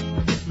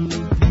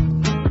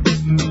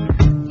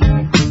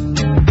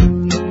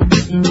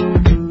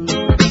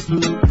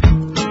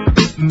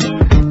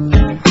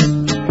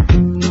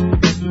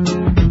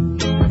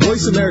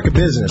 Voice America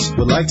Business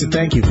would like to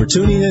thank you for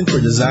tuning in for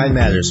Design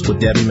Matters with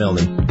Debbie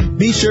Millman.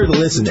 Be sure to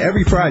listen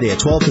every Friday at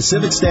 12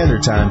 Pacific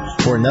Standard Time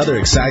for another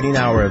exciting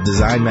hour of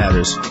Design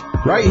Matters,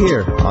 right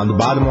here on the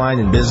Bottom Line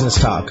in Business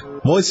Talk.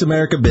 Voice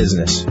America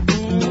Business.